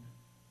section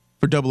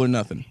for Double or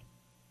Nothing?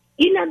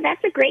 You know,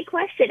 that's a great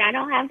question. I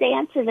don't have the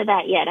answer to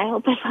that yet. I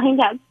hope I find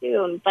out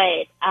soon.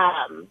 But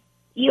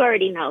you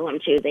already know who I'm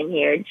choosing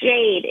here.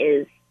 Jade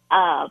is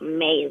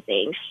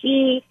amazing.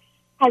 She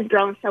has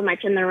grown so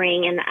much in the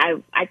ring, and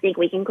I think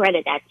we can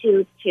credit that,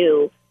 too,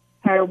 to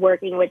her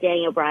working with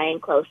Brian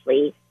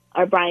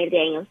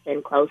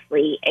Danielson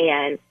closely,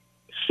 and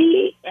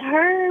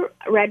her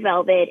Red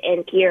Velvet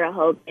and Kiera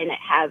Hogan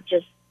have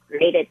just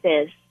created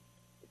this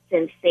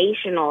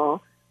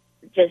sensational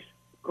just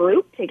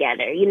group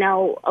together. You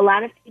know, a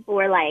lot of people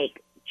were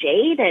like,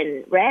 Jade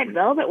and Red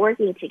Velvet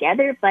working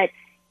together, but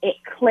it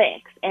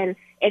clicks. And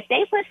if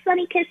they put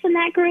Sunny Kiss in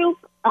that group,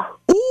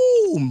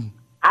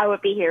 I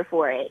would be here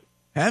for it.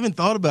 I haven't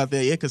thought about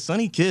that yet because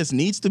Sunny Kiss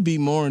needs to be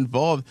more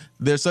involved.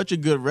 They're such a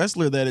good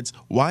wrestler that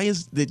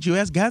you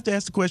have to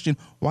ask the question,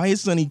 why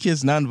is Sunny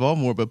Kiss not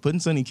involved more? But putting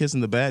Sunny Kiss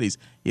in the baddies,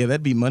 yeah,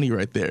 that'd be money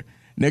right there.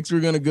 Next,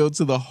 we're going to go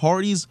to the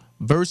Hardys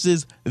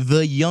versus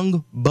the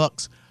Young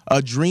Bucks.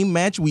 A dream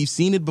match. We've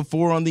seen it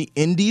before on the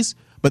Indies,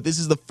 but this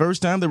is the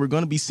first time that we're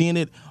going to be seeing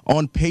it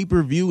on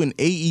pay-per-view in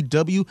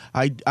AEW.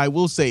 I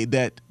will say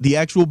that the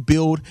actual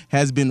build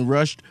has been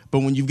rushed, but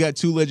when you've got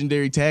 2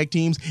 legendary tag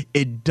teams,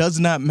 it does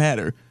not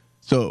matter.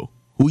 So,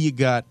 who you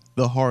got,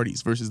 the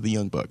Hardys versus the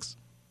Young Bucks?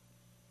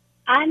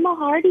 I'm a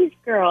Hardys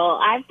girl.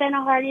 I've been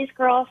a Hardys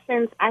girl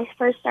since I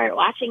first started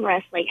watching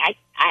wrestling.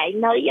 I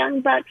know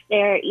Young Bucks.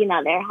 They're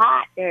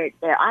hot. They're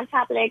on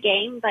top of their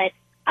game. But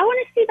I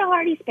want to see the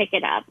Hardys pick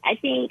it up. I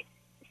think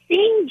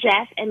seeing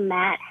Jeff and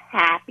Matt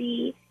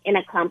happy in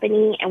a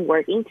company and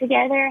working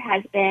together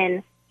has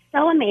been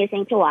so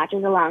amazing to watch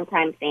as a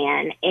longtime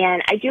fan.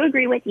 And I do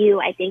agree with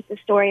you. I think the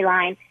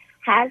storyline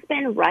has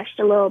been rushed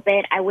a little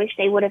bit. I wish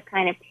they would have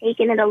kind of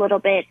taken it a little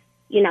bit,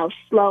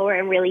 slower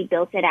and really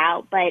built it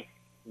out. But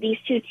these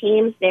 2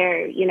 teams,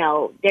 they're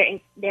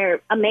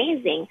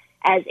amazing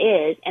as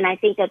is, and I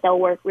think that they'll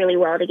work really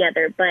well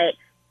together. But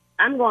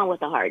I'm going with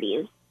the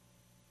Hardys.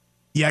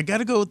 Yeah, I got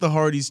to go with the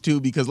Hardys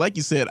too because, like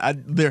you said,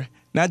 they're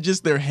not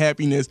just their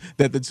happiness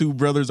that the 2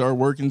 brothers are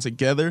working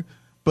together,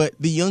 but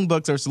the Young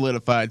Bucks are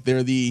solidified.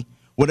 They're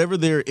whatever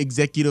their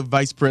executive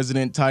vice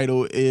president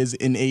title is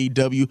in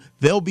AEW,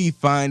 they'll be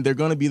fine. They're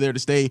going to be there to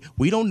stay.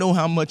 We don't know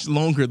how much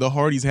longer the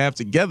Hardys have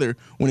together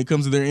when it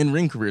comes to their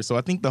in-ring career. So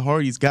I think the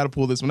Hardys got to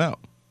pull this one out.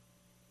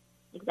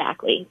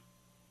 Exactly.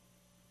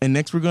 And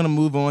next we're going to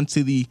move on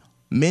to the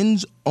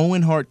Men's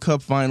Owen Hart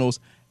Cup Finals.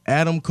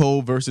 Adam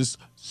Cole versus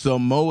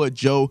Samoa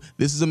Joe.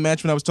 This is a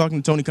match when I was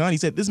talking to Tony Khan. He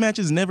said this match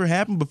has never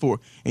happened before.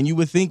 And you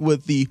would think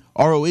with the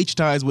ROH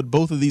ties with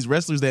both of these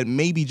wrestlers that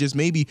maybe, just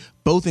maybe,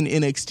 both in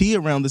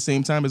NXT around the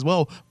same time as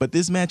well. But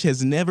this match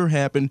has never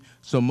happened.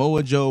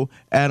 Samoa Joe,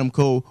 Adam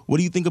Cole. What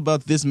do you think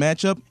about this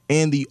matchup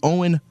and the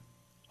Owen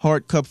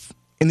Hart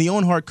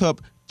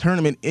Cup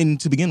tournament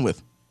to begin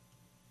with?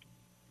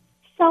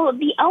 So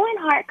the Owen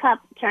Hart Cup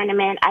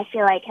tournament, I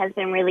feel like, has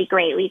been really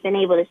great. We've been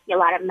able to see a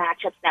lot of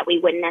matchups that we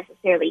wouldn't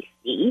necessarily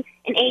see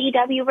in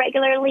AEW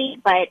regularly,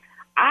 but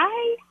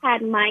I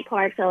had my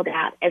card filled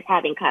out as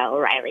having Kyle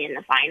O'Reilly in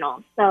the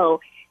final. So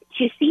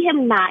to see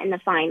him not in the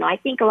final, I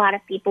think a lot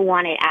of people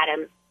wanted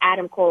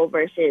Adam Cole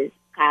versus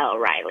Kyle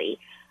O'Reilly.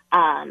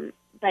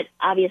 But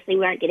obviously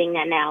we aren't getting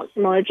that now.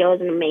 Samoa Joe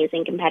is an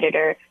amazing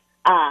competitor.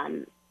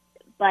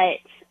 But,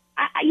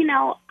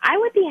 I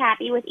would be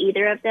happy with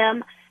either of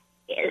them.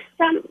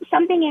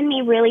 Something in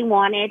me really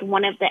wanted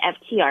one of the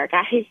FTR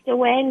guys to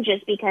win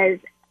just because,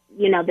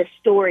 the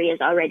story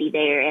is already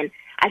there. And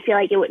I feel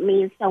like it would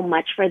mean so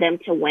much for them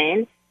to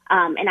win.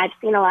 And I've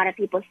seen a lot of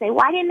people say,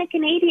 why didn't the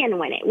Canadian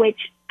win it? Which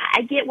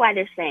I get why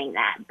they're saying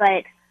that.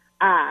 But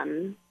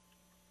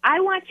I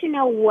want to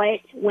know what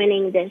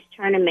winning this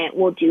tournament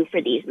will do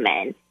for these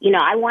men.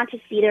 I want to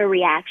see their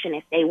reaction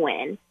if they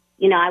win.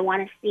 I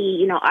want to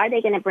see, are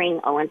they going to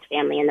bring Owen's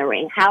family in the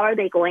ring? How are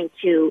they going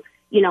to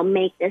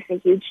make this a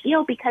huge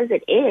deal? Because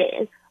it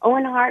is.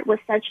 Owen Hart was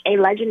such a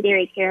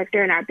legendary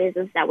character in our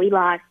business that we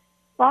lost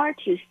far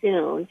too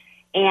soon.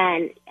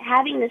 And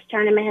having this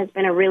tournament has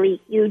been a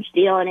really huge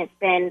deal, and it's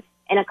been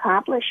an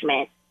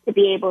accomplishment to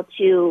be able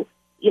to,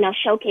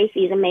 showcase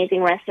these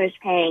amazing wrestlers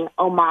paying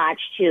homage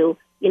to,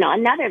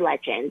 another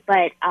legend.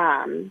 But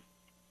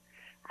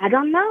I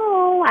don't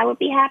know. I would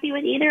be happy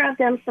with either of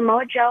them,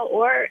 Samoa Joe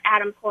or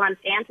Adam Cole. I'm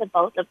fans of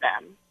both of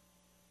them.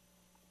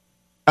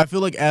 I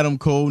feel like Adam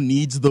Cole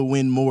needs the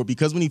win more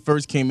because when he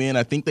first came in,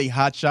 I think they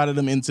hot-shotted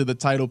him into the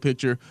title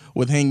picture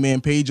with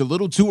Hangman Page a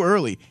little too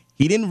early.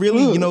 He didn't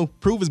really,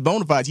 prove his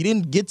bona fides. He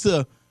didn't get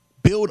to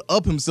build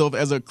up himself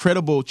as a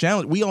credible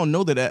challenger. We all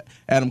know that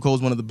Adam Cole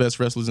is one of the best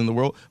wrestlers in the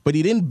world, but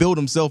he didn't build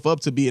himself up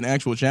to be an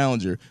actual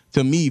challenger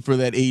to me for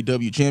that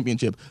AEW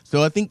championship.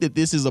 So I think that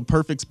this is a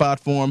perfect spot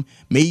for him.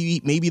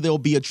 Maybe there'll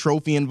be a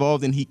trophy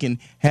involved and he can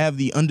have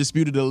the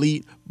Undisputed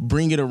Elite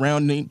bring it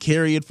around and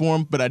carry it for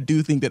him, but I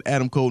do think that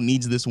Adam Cole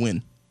needs this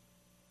win.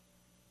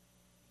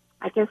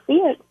 I can see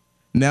it.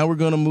 Now we're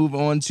going to move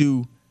on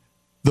to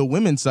the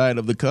women's side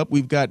of the cup.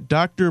 We've got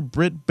Dr.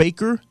 Britt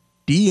Baker,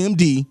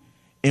 DMD,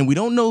 and we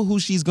don't know who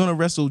she's going to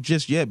wrestle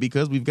just yet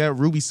because we've got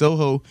Ruby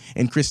Soho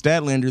and Chris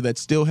Statlander that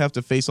still have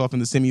to face off in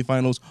the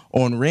semifinals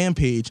on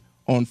Rampage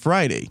on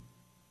Friday.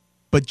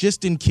 But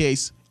just in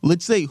case,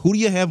 let's say, who do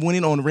you have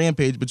winning on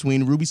Rampage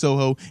between Ruby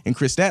Soho and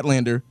Chris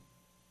Statlander?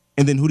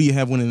 And then who do you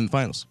have winning in the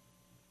finals?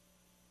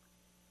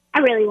 I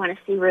really want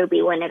to see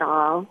Ruby win it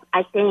all.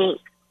 I think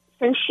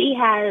since she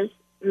has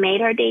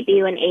made her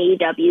debut in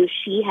AEW,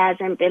 she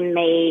hasn't been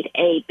made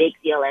a big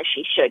deal as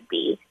she should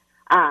be.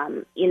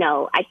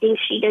 I think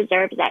she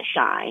deserves that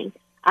shine.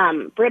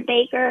 Britt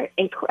Baker,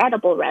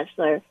 incredible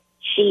wrestler.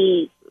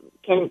 She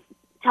can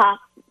talk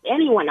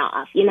anyone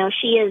off.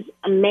 She is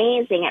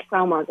amazing at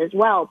promos as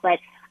well, but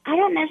I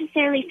don't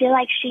necessarily feel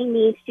like she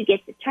needs to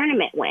get the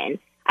tournament win.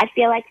 I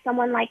feel like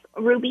someone like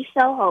Ruby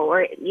Soho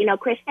or,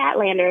 Chris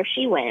Statlander, if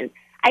she wins,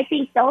 I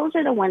think those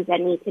are the ones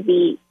that need to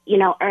be,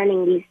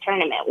 earning these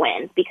tournament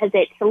wins because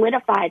it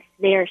solidifies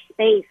their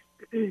space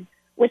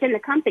within the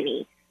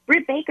company.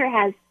 Britt Baker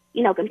has,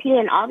 competed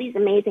in all these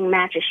amazing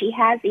matches. She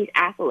has these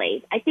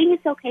accolades. I think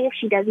it's okay if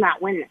she does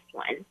not win this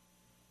one.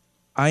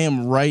 I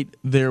am right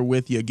there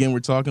with you. Again, we're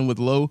talking with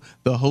Lo,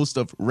 the host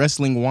of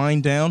Wrestling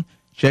Winedown.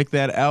 Check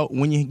that out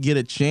when you get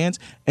a chance.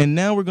 And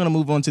now we're going to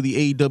move on to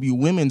the AEW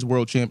Women's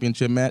World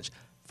Championship match,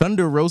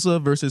 Thunder Rosa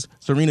versus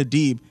Serena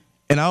Deeb.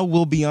 And I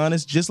will be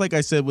honest, just like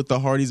I said with the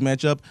Hardys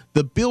matchup,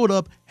 the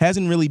build-up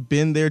hasn't really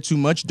been there too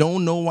much.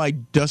 Don't know why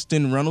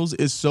Dustin Runnels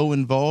is so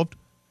involved.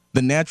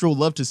 The Natural,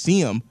 love to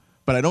see him,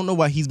 but I don't know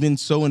why he's been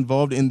so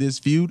involved in this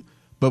feud.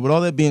 But with all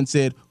that being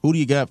said, who do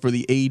you got for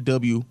the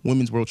AEW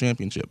Women's World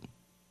Championship?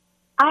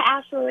 I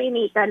absolutely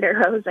need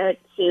Thunder Rosa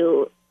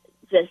to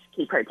just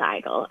keep her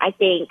title. I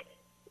think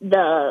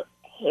the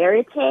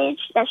heritage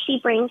that she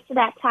brings to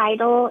that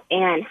title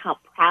and how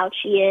proud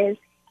she is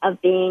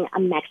of being a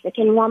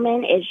Mexican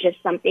woman is just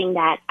something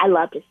that I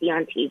love to see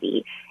on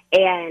TV.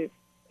 And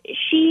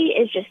she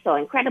is just so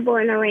incredible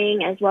in the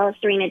ring, as well as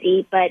Serena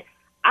Deeb. But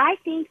I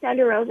think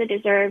Thunder Rosa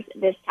deserves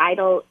this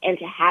title and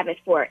to have it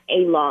for a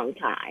long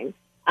time.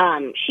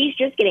 She's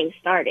just getting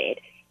started.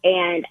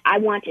 And I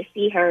want to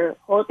see her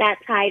hold that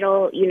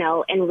title,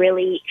 and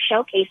really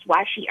showcase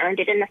why she earned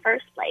it in the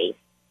first place.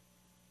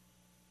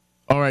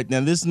 All right,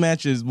 now this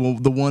match is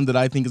the one that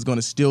I think is going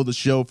to steal the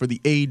show for the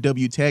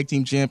AEW Tag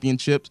Team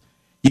Championships.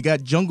 You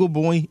got Jungle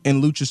Boy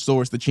and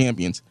Luchasaurus, the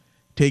champions,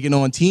 taking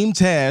on Team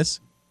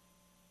Taz,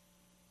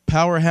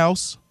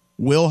 Powerhouse,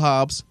 Will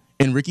Hobbs,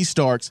 and Ricky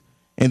Starks.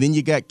 And then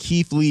you got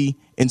Keith Lee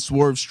and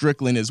Swerve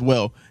Strickland as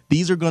well.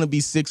 These are going to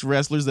be 6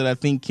 wrestlers that I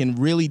think can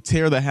really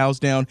tear the house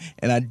down,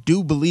 and I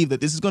do believe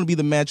that this is going to be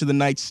the match of the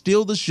night,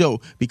 still the show,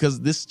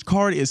 because this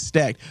card is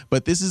stacked,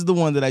 but this is the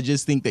one that I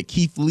just think that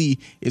Keith Lee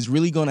is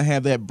really going to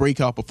have that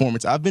breakout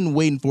performance. I've been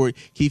waiting for it.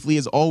 Keith Lee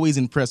is always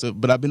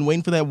impressive, but I've been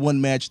waiting for that one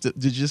match to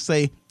just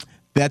say,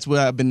 that's what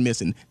I've been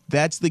missing.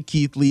 That's the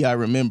Keith Lee I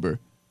remember.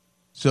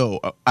 So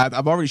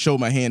I've already showed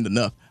my hand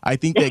enough. I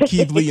think that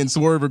Keith Lee and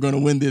Swerve are going to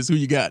win this. Who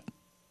you got?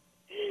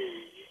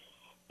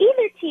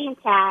 Either Team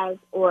Taz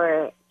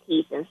or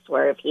Keith and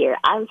Swerve here.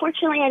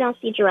 Unfortunately, I don't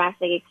see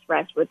Jurassic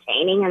Express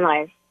retaining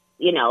unless,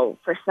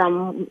 for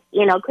some,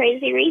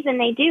 crazy reason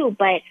they do.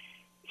 But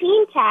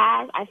Team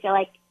Taz, I feel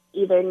like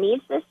either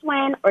needs this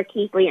win or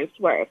Keith Lee and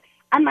Swerve.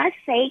 I must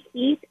say,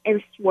 Keith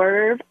and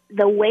Swerve,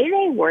 the way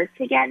they work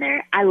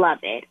together, I love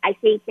it. I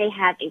think they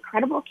have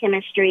incredible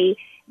chemistry.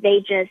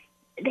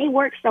 They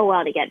work so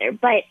well together.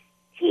 But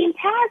Team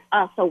Taz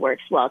also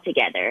works well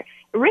together.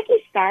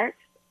 Ricky Starks,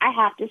 I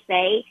have to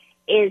say,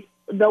 is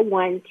the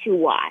one to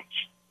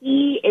watch.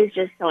 He is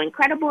just so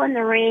incredible in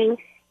the ring.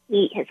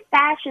 His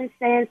fashion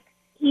sense,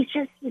 he's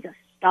a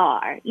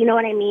star. You know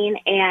what I mean?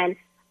 And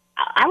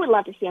I would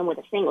love to see him with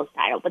a singles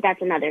title, but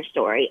that's another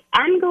story.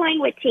 I'm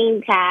going with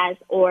Team Taz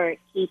or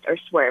Keith or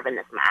Swerve in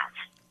this match.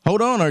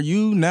 Hold on. Are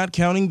you not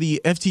counting the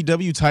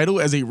FTW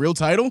title as a real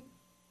title?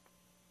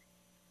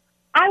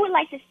 I would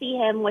like to see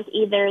him with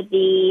either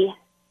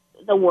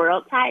the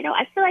world title.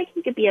 I feel like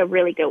he could be a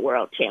really good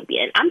world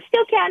champion. I'm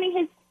still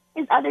counting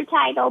his other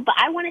title, but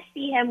I want to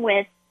see him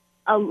with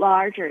a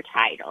larger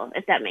title,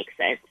 if that makes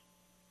sense.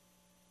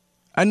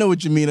 I know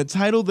what you mean. A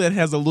title that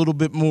has a little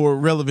bit more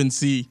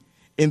relevancy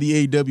in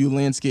the AEW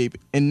landscape.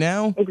 And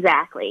now,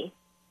 exactly,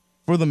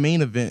 for the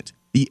main event,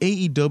 the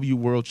AEW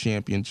World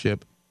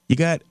Championship, you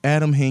got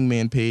Adam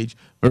Hangman Page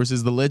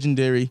versus the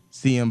legendary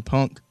CM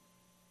Punk.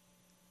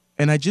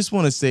 And I just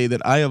want to say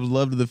that I have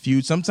loved the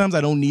feud. Sometimes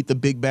I don't need the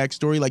big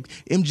backstory like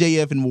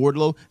MJF and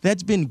Wardlow.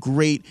 That's been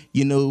great,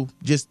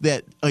 just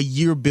that a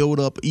year build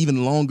up,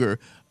 even longer,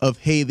 of,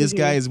 hey, this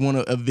guy is want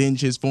to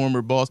avenge his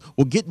former boss,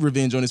 or get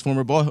revenge on his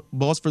former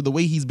boss for the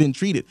way he's been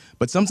treated.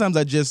 But sometimes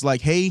I just like,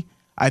 hey,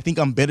 I think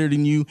I'm better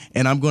than you,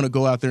 and I'm going to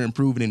go out there and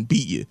prove it and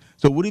beat you.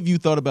 So what have you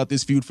thought about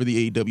this feud for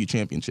the AEW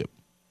Championship?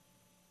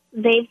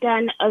 They've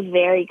done a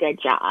very good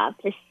job.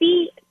 To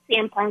see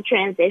CM Punk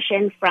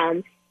transition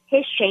from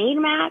his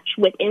chain match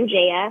with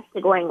MJF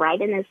to going right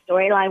in this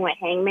storyline with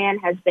Hangman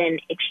has been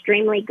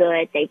extremely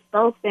good. They've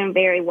both been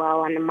very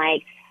well on the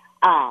mic.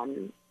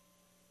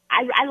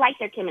 I like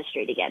their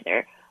chemistry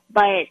together,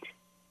 but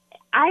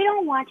I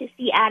don't want to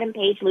see Adam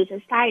Page lose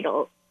his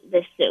title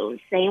this soon.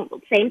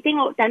 Same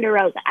thing with Thunder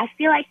Rosa. I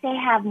feel like they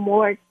have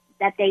more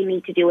that they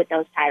need to do with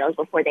those titles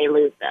before they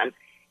lose them.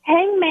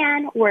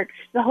 Hangman worked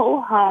so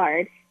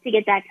hard to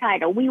get that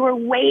title. We were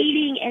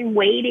waiting and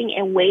waiting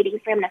and waiting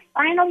for him to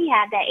finally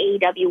have that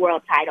AEW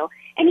World title,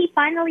 and he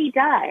finally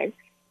does.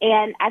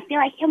 And I feel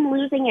like him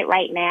losing it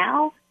right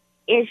now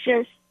is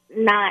just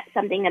not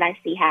something that I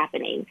see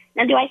happening.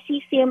 Now, do I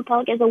see CM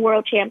Punk as a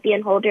world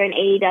champion holder in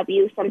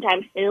AEW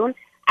sometime soon?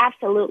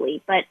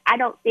 Absolutely, but I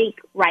don't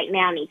think right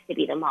now needs to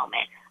be the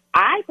moment.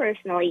 I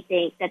personally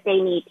think that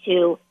they need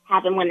to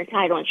have him win the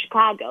title in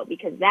Chicago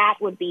because that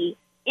would be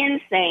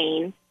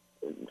insane,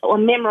 a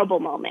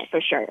memorable moment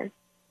for sure.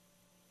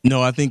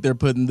 No, I think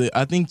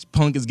I think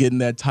Punk is getting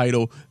that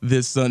title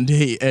this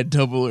Sunday at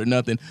Double or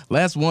Nothing.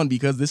 Last one,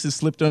 because this has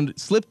slipped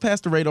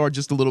past the radar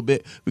just a little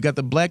bit. We got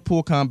the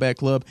Blackpool Combat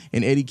Club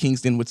and Eddie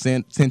Kingston with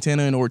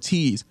Santana and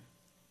Ortiz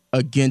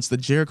against the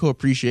Jericho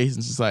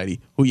Appreciation Society.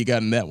 Who you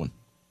got in that one?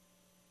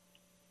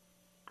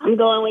 I'm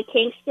going with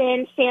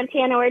Kingston,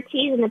 Santana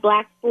Ortiz, and the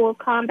Blackpool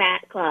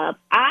Combat Club.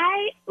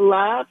 I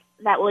love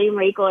that William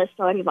Regal is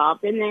so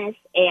involved in this,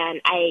 and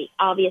I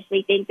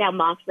obviously think that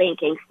Moxley and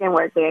Kingston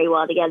work very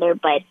well together,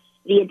 but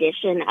the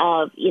addition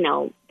of,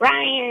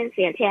 Bryan,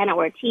 Santana,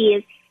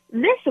 Ortiz,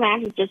 this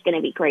match is just going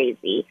to be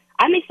crazy.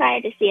 I'm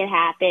excited to see it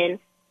happen,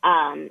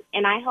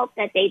 and I hope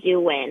that they do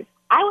win.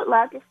 I would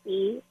love to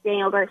see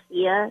Daniel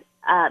Garcia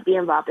be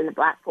involved in the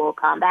Blackpool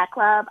Combat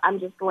Club.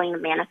 I'm just going to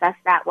manifest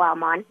that while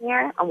I'm on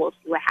here, and we'll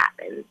see what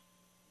happens.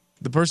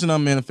 The person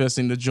I'm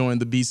manifesting to join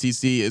the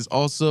BCC is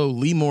also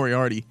Lee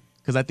Moriarty,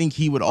 because I think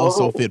he would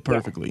also fit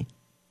perfectly. Yeah.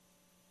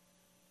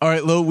 All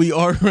right, Lo, we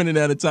are running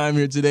out of time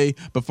here today.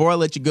 Before I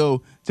let you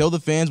go, tell the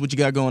fans what you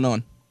got going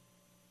on.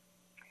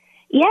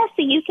 Yeah,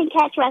 so you can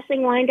catch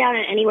Wrestling Winedown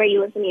anywhere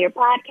you listen to your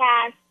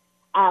podcast.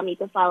 You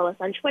can follow us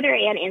on Twitter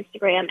and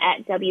Instagram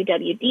at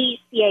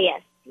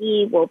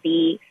WWDCAST. We'll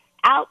be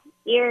out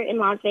here in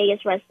Las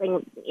Vegas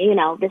wrestling,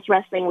 this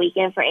wrestling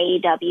weekend for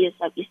AEW.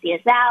 So if you see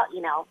us out,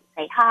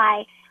 say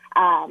hi.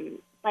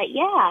 But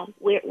yeah,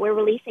 we're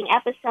releasing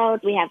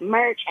episodes. We have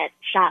merch at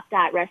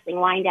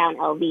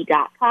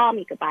shop.wrestlingwinedownlv.com.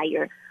 You could buy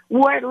your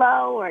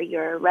Wardlow or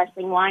your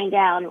Wrestling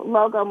Winedown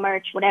logo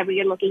merch, whatever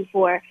you're looking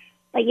for.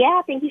 But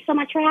yeah, thank you so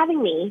much for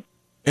having me.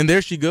 And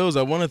there she goes.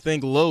 I want to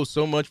thank Lo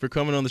so much for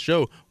coming on the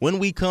show. When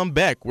we come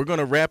back, we're going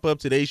to wrap up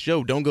today's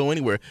show. Don't go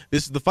anywhere.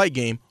 This is The Fight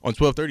Game on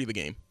 1230 The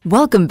Game.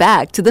 Welcome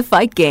back to The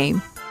Fight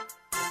Game.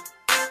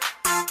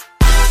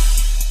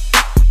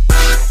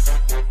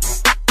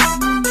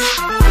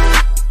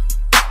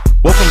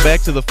 Welcome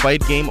back to the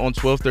Fight Game on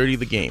 1230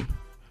 The Game.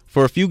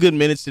 For a few good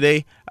minutes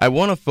today, I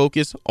want to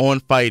focus on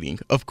fighting,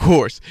 of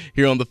course,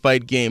 here on the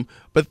Fight Game.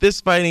 But this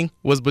fighting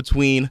was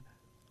between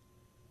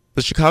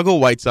the Chicago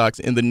White Sox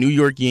and the New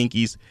York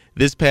Yankees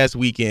this past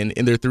weekend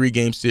in their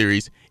 3-game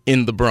series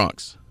in the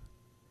Bronx.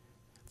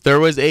 There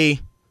was a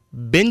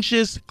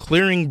benches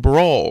clearing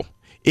brawl,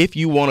 if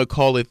you want to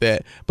call it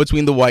that,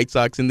 between the White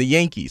Sox and the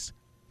Yankees.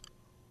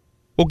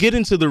 We'll get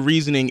into the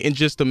reasoning in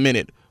just a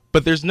minute,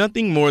 but there's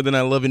nothing more than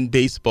I love in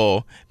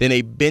baseball than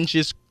a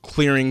benches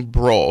clearing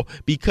brawl,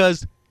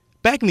 because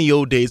back in the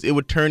old days, it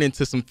would turn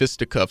into some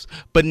fisticuffs,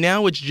 but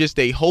now it's just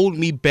a hold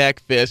me back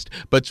fest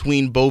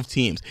between both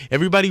teams.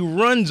 Everybody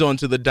runs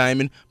onto the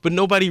diamond, but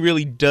nobody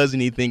really does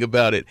anything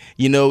about it.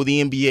 You know,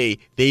 the NBA,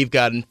 they've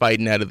gotten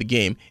fighting out of the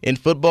game. In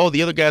football,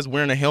 the other guy's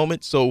wearing a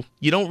helmet, so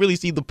you don't really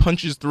see the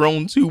punches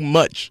thrown too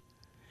much.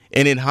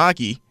 And in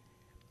hockey,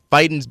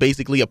 fighting's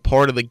basically a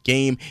part of the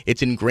game.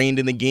 It's ingrained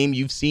in the game.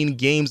 You've seen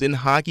games in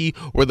hockey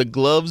where the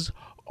gloves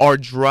are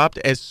dropped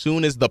as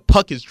soon as the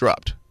puck is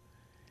dropped.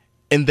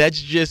 And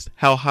that's just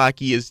how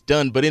hockey is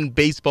done. But in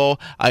baseball,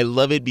 I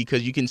love it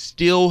because you can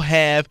still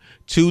have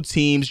two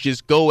teams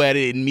just go at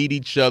it and meet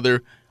each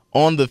other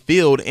on the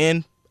field.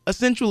 And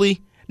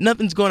essentially,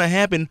 nothing's going to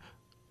happen.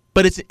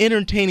 But it's an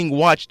entertaining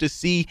watch to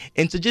see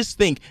and to just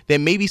think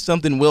that maybe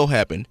something will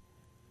happen.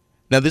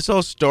 Now, this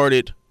all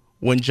started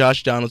when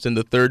Josh Donaldson,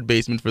 the third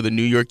baseman for the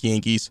New York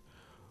Yankees,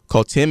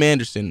 called Tim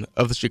Anderson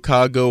of the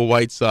Chicago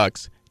White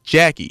Sox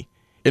Jackie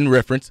in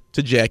reference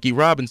to Jackie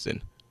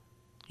Robinson,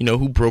 you know,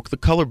 who broke the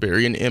color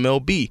barrier in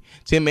MLB.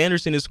 Tim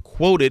Anderson is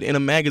quoted in a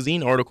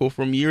magazine article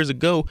from years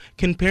ago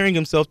comparing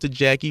himself to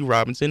Jackie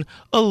Robinson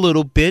a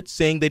little bit,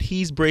 saying that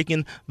he's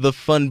breaking the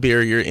fun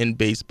barrier in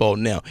baseball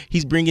now.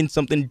 He's bringing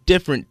something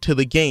different to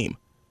the game.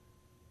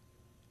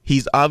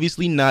 He's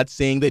obviously not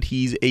saying that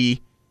he's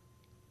a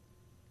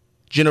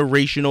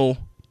generational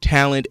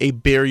talent, a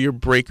barrier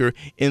breaker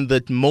in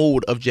the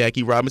mold of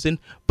Jackie Robinson,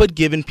 but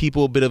giving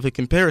people a bit of a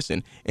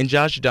comparison. And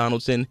Josh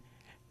Donaldson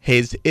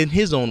has, in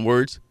his own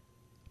words,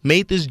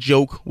 made this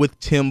joke with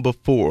Tim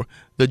before.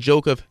 The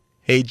joke of,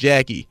 hey,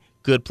 Jackie,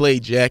 good play,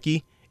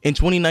 Jackie, in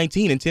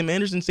 2019. And Tim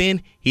Anderson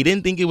saying he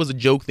didn't think it was a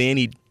joke then.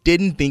 He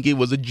didn't think it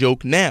was a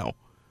joke now.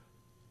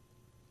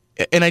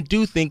 And I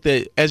do think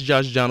that as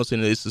Josh Donaldson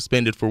is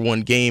suspended for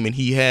 1 game and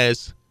he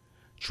has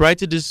tried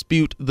to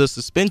dispute the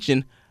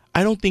suspension,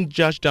 I don't think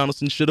Josh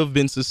Donaldson should have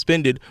been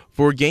suspended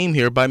for a game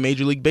here by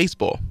Major League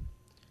Baseball.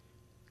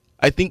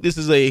 I think this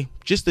is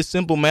just a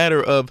simple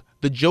matter of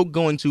the joke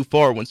going too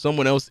far when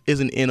someone else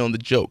isn't in on the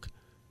joke.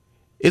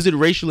 Is it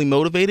racially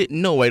motivated?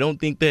 No, I don't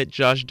think that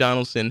Josh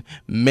Donaldson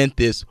meant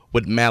this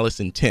with malice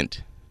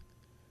intent.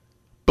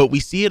 But we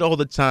see it all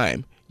the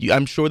time.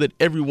 I'm sure that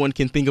everyone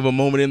can think of a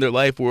moment in their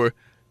life where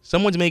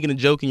someone's making a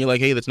joke and you're like,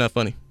 hey, that's not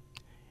funny.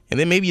 And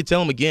then maybe you tell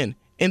them again,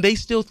 and they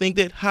still think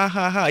that, ha,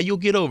 ha, ha, you'll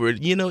get over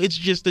it. You know, it's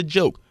just a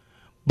joke.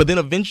 But then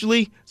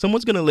eventually,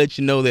 someone's going to let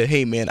you know that,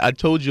 hey, man, I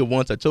told you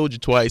once, I told you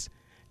twice.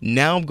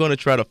 Now I'm going to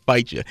try to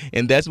fight you.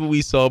 And that's what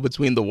we saw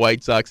between the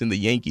White Sox and the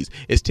Yankees.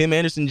 Is Tim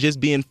Anderson just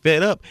being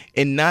fed up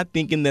and not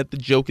thinking that the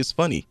joke is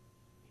funny.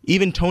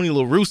 Even Tony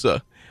La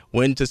Russa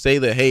went to say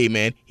that, hey,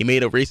 man, he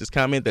made a racist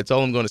comment. That's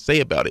all I'm going to say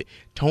about it.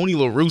 Tony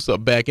La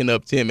Russa backing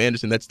up Tim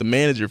Anderson. That's the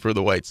manager for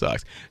the White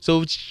Sox.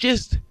 So it's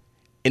just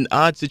an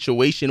odd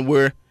situation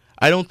where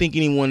I don't think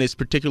anyone is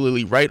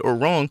particularly right or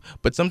wrong,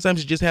 but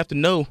sometimes you just have to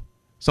know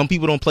some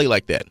people don't play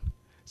like that.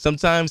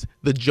 Sometimes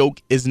the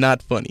joke is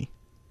not funny.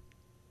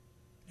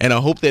 And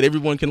I hope that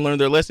everyone can learn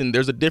their lesson.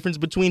 There's a difference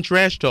between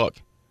trash talk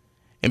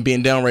and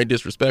being downright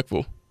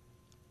disrespectful.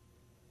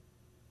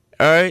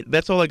 All right,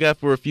 that's all I got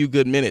for a few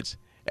good minutes.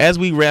 As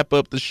we wrap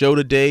up the show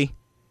today,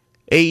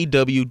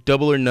 AEW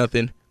Double or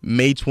Nothing,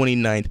 May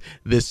 29th,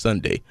 this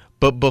Sunday.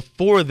 But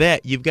before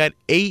that, you've got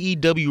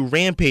AEW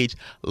Rampage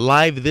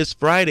live this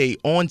Friday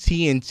on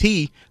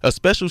TNT, a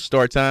special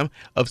start time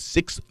of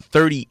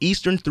 6:30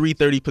 Eastern,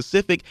 3:30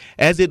 Pacific,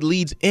 as it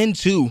leads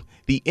into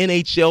the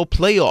NHL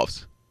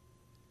playoffs.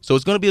 So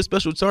it's going to be a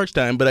special charge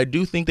time, but I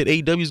do think that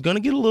AEW is going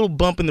to get a little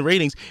bump in the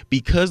ratings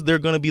because they're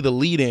going to be the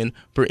lead-in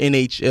for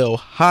NHL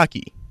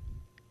hockey.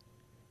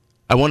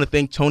 I want to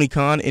thank Tony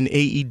Khan and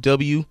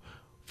AEW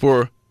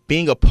for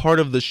being a part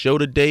of the show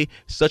today.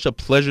 Such a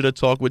pleasure to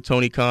talk with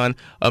Tony Khan,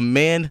 a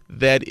man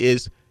that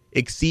is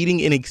exceeding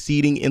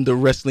in the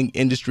wrestling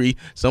industry,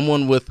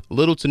 someone with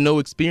little to no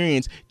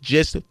experience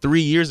just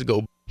 3 years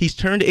ago. He's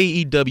turned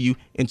AEW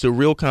into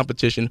real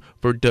competition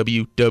for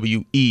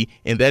WWE,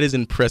 and that is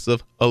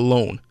impressive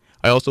alone.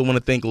 I also want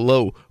to thank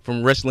Lo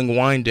from Wrestling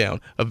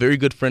Winedown, a very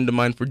good friend of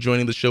mine, for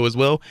joining the show as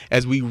well,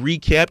 as we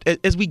recapped,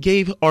 as we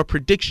gave our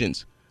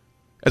predictions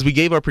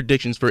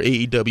for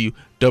AEW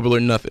Double or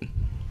Nothing.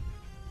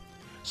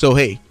 So,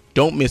 hey,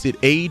 don't miss it.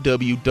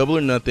 AEW Double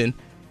or Nothing,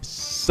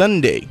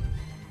 Sunday,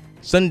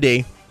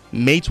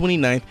 May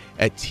 29th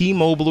at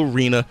T-Mobile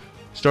Arena,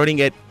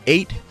 starting at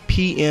 8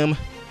 p.m.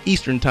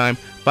 Eastern Time,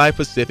 5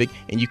 Pacific,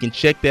 and you can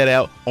check that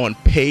out on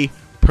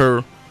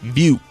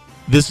pay-per-view.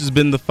 This has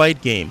been The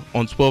Fight Game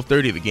on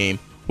 1230 The Game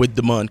with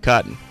Damon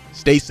Cotton.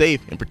 Stay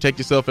safe and protect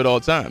yourself at all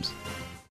times.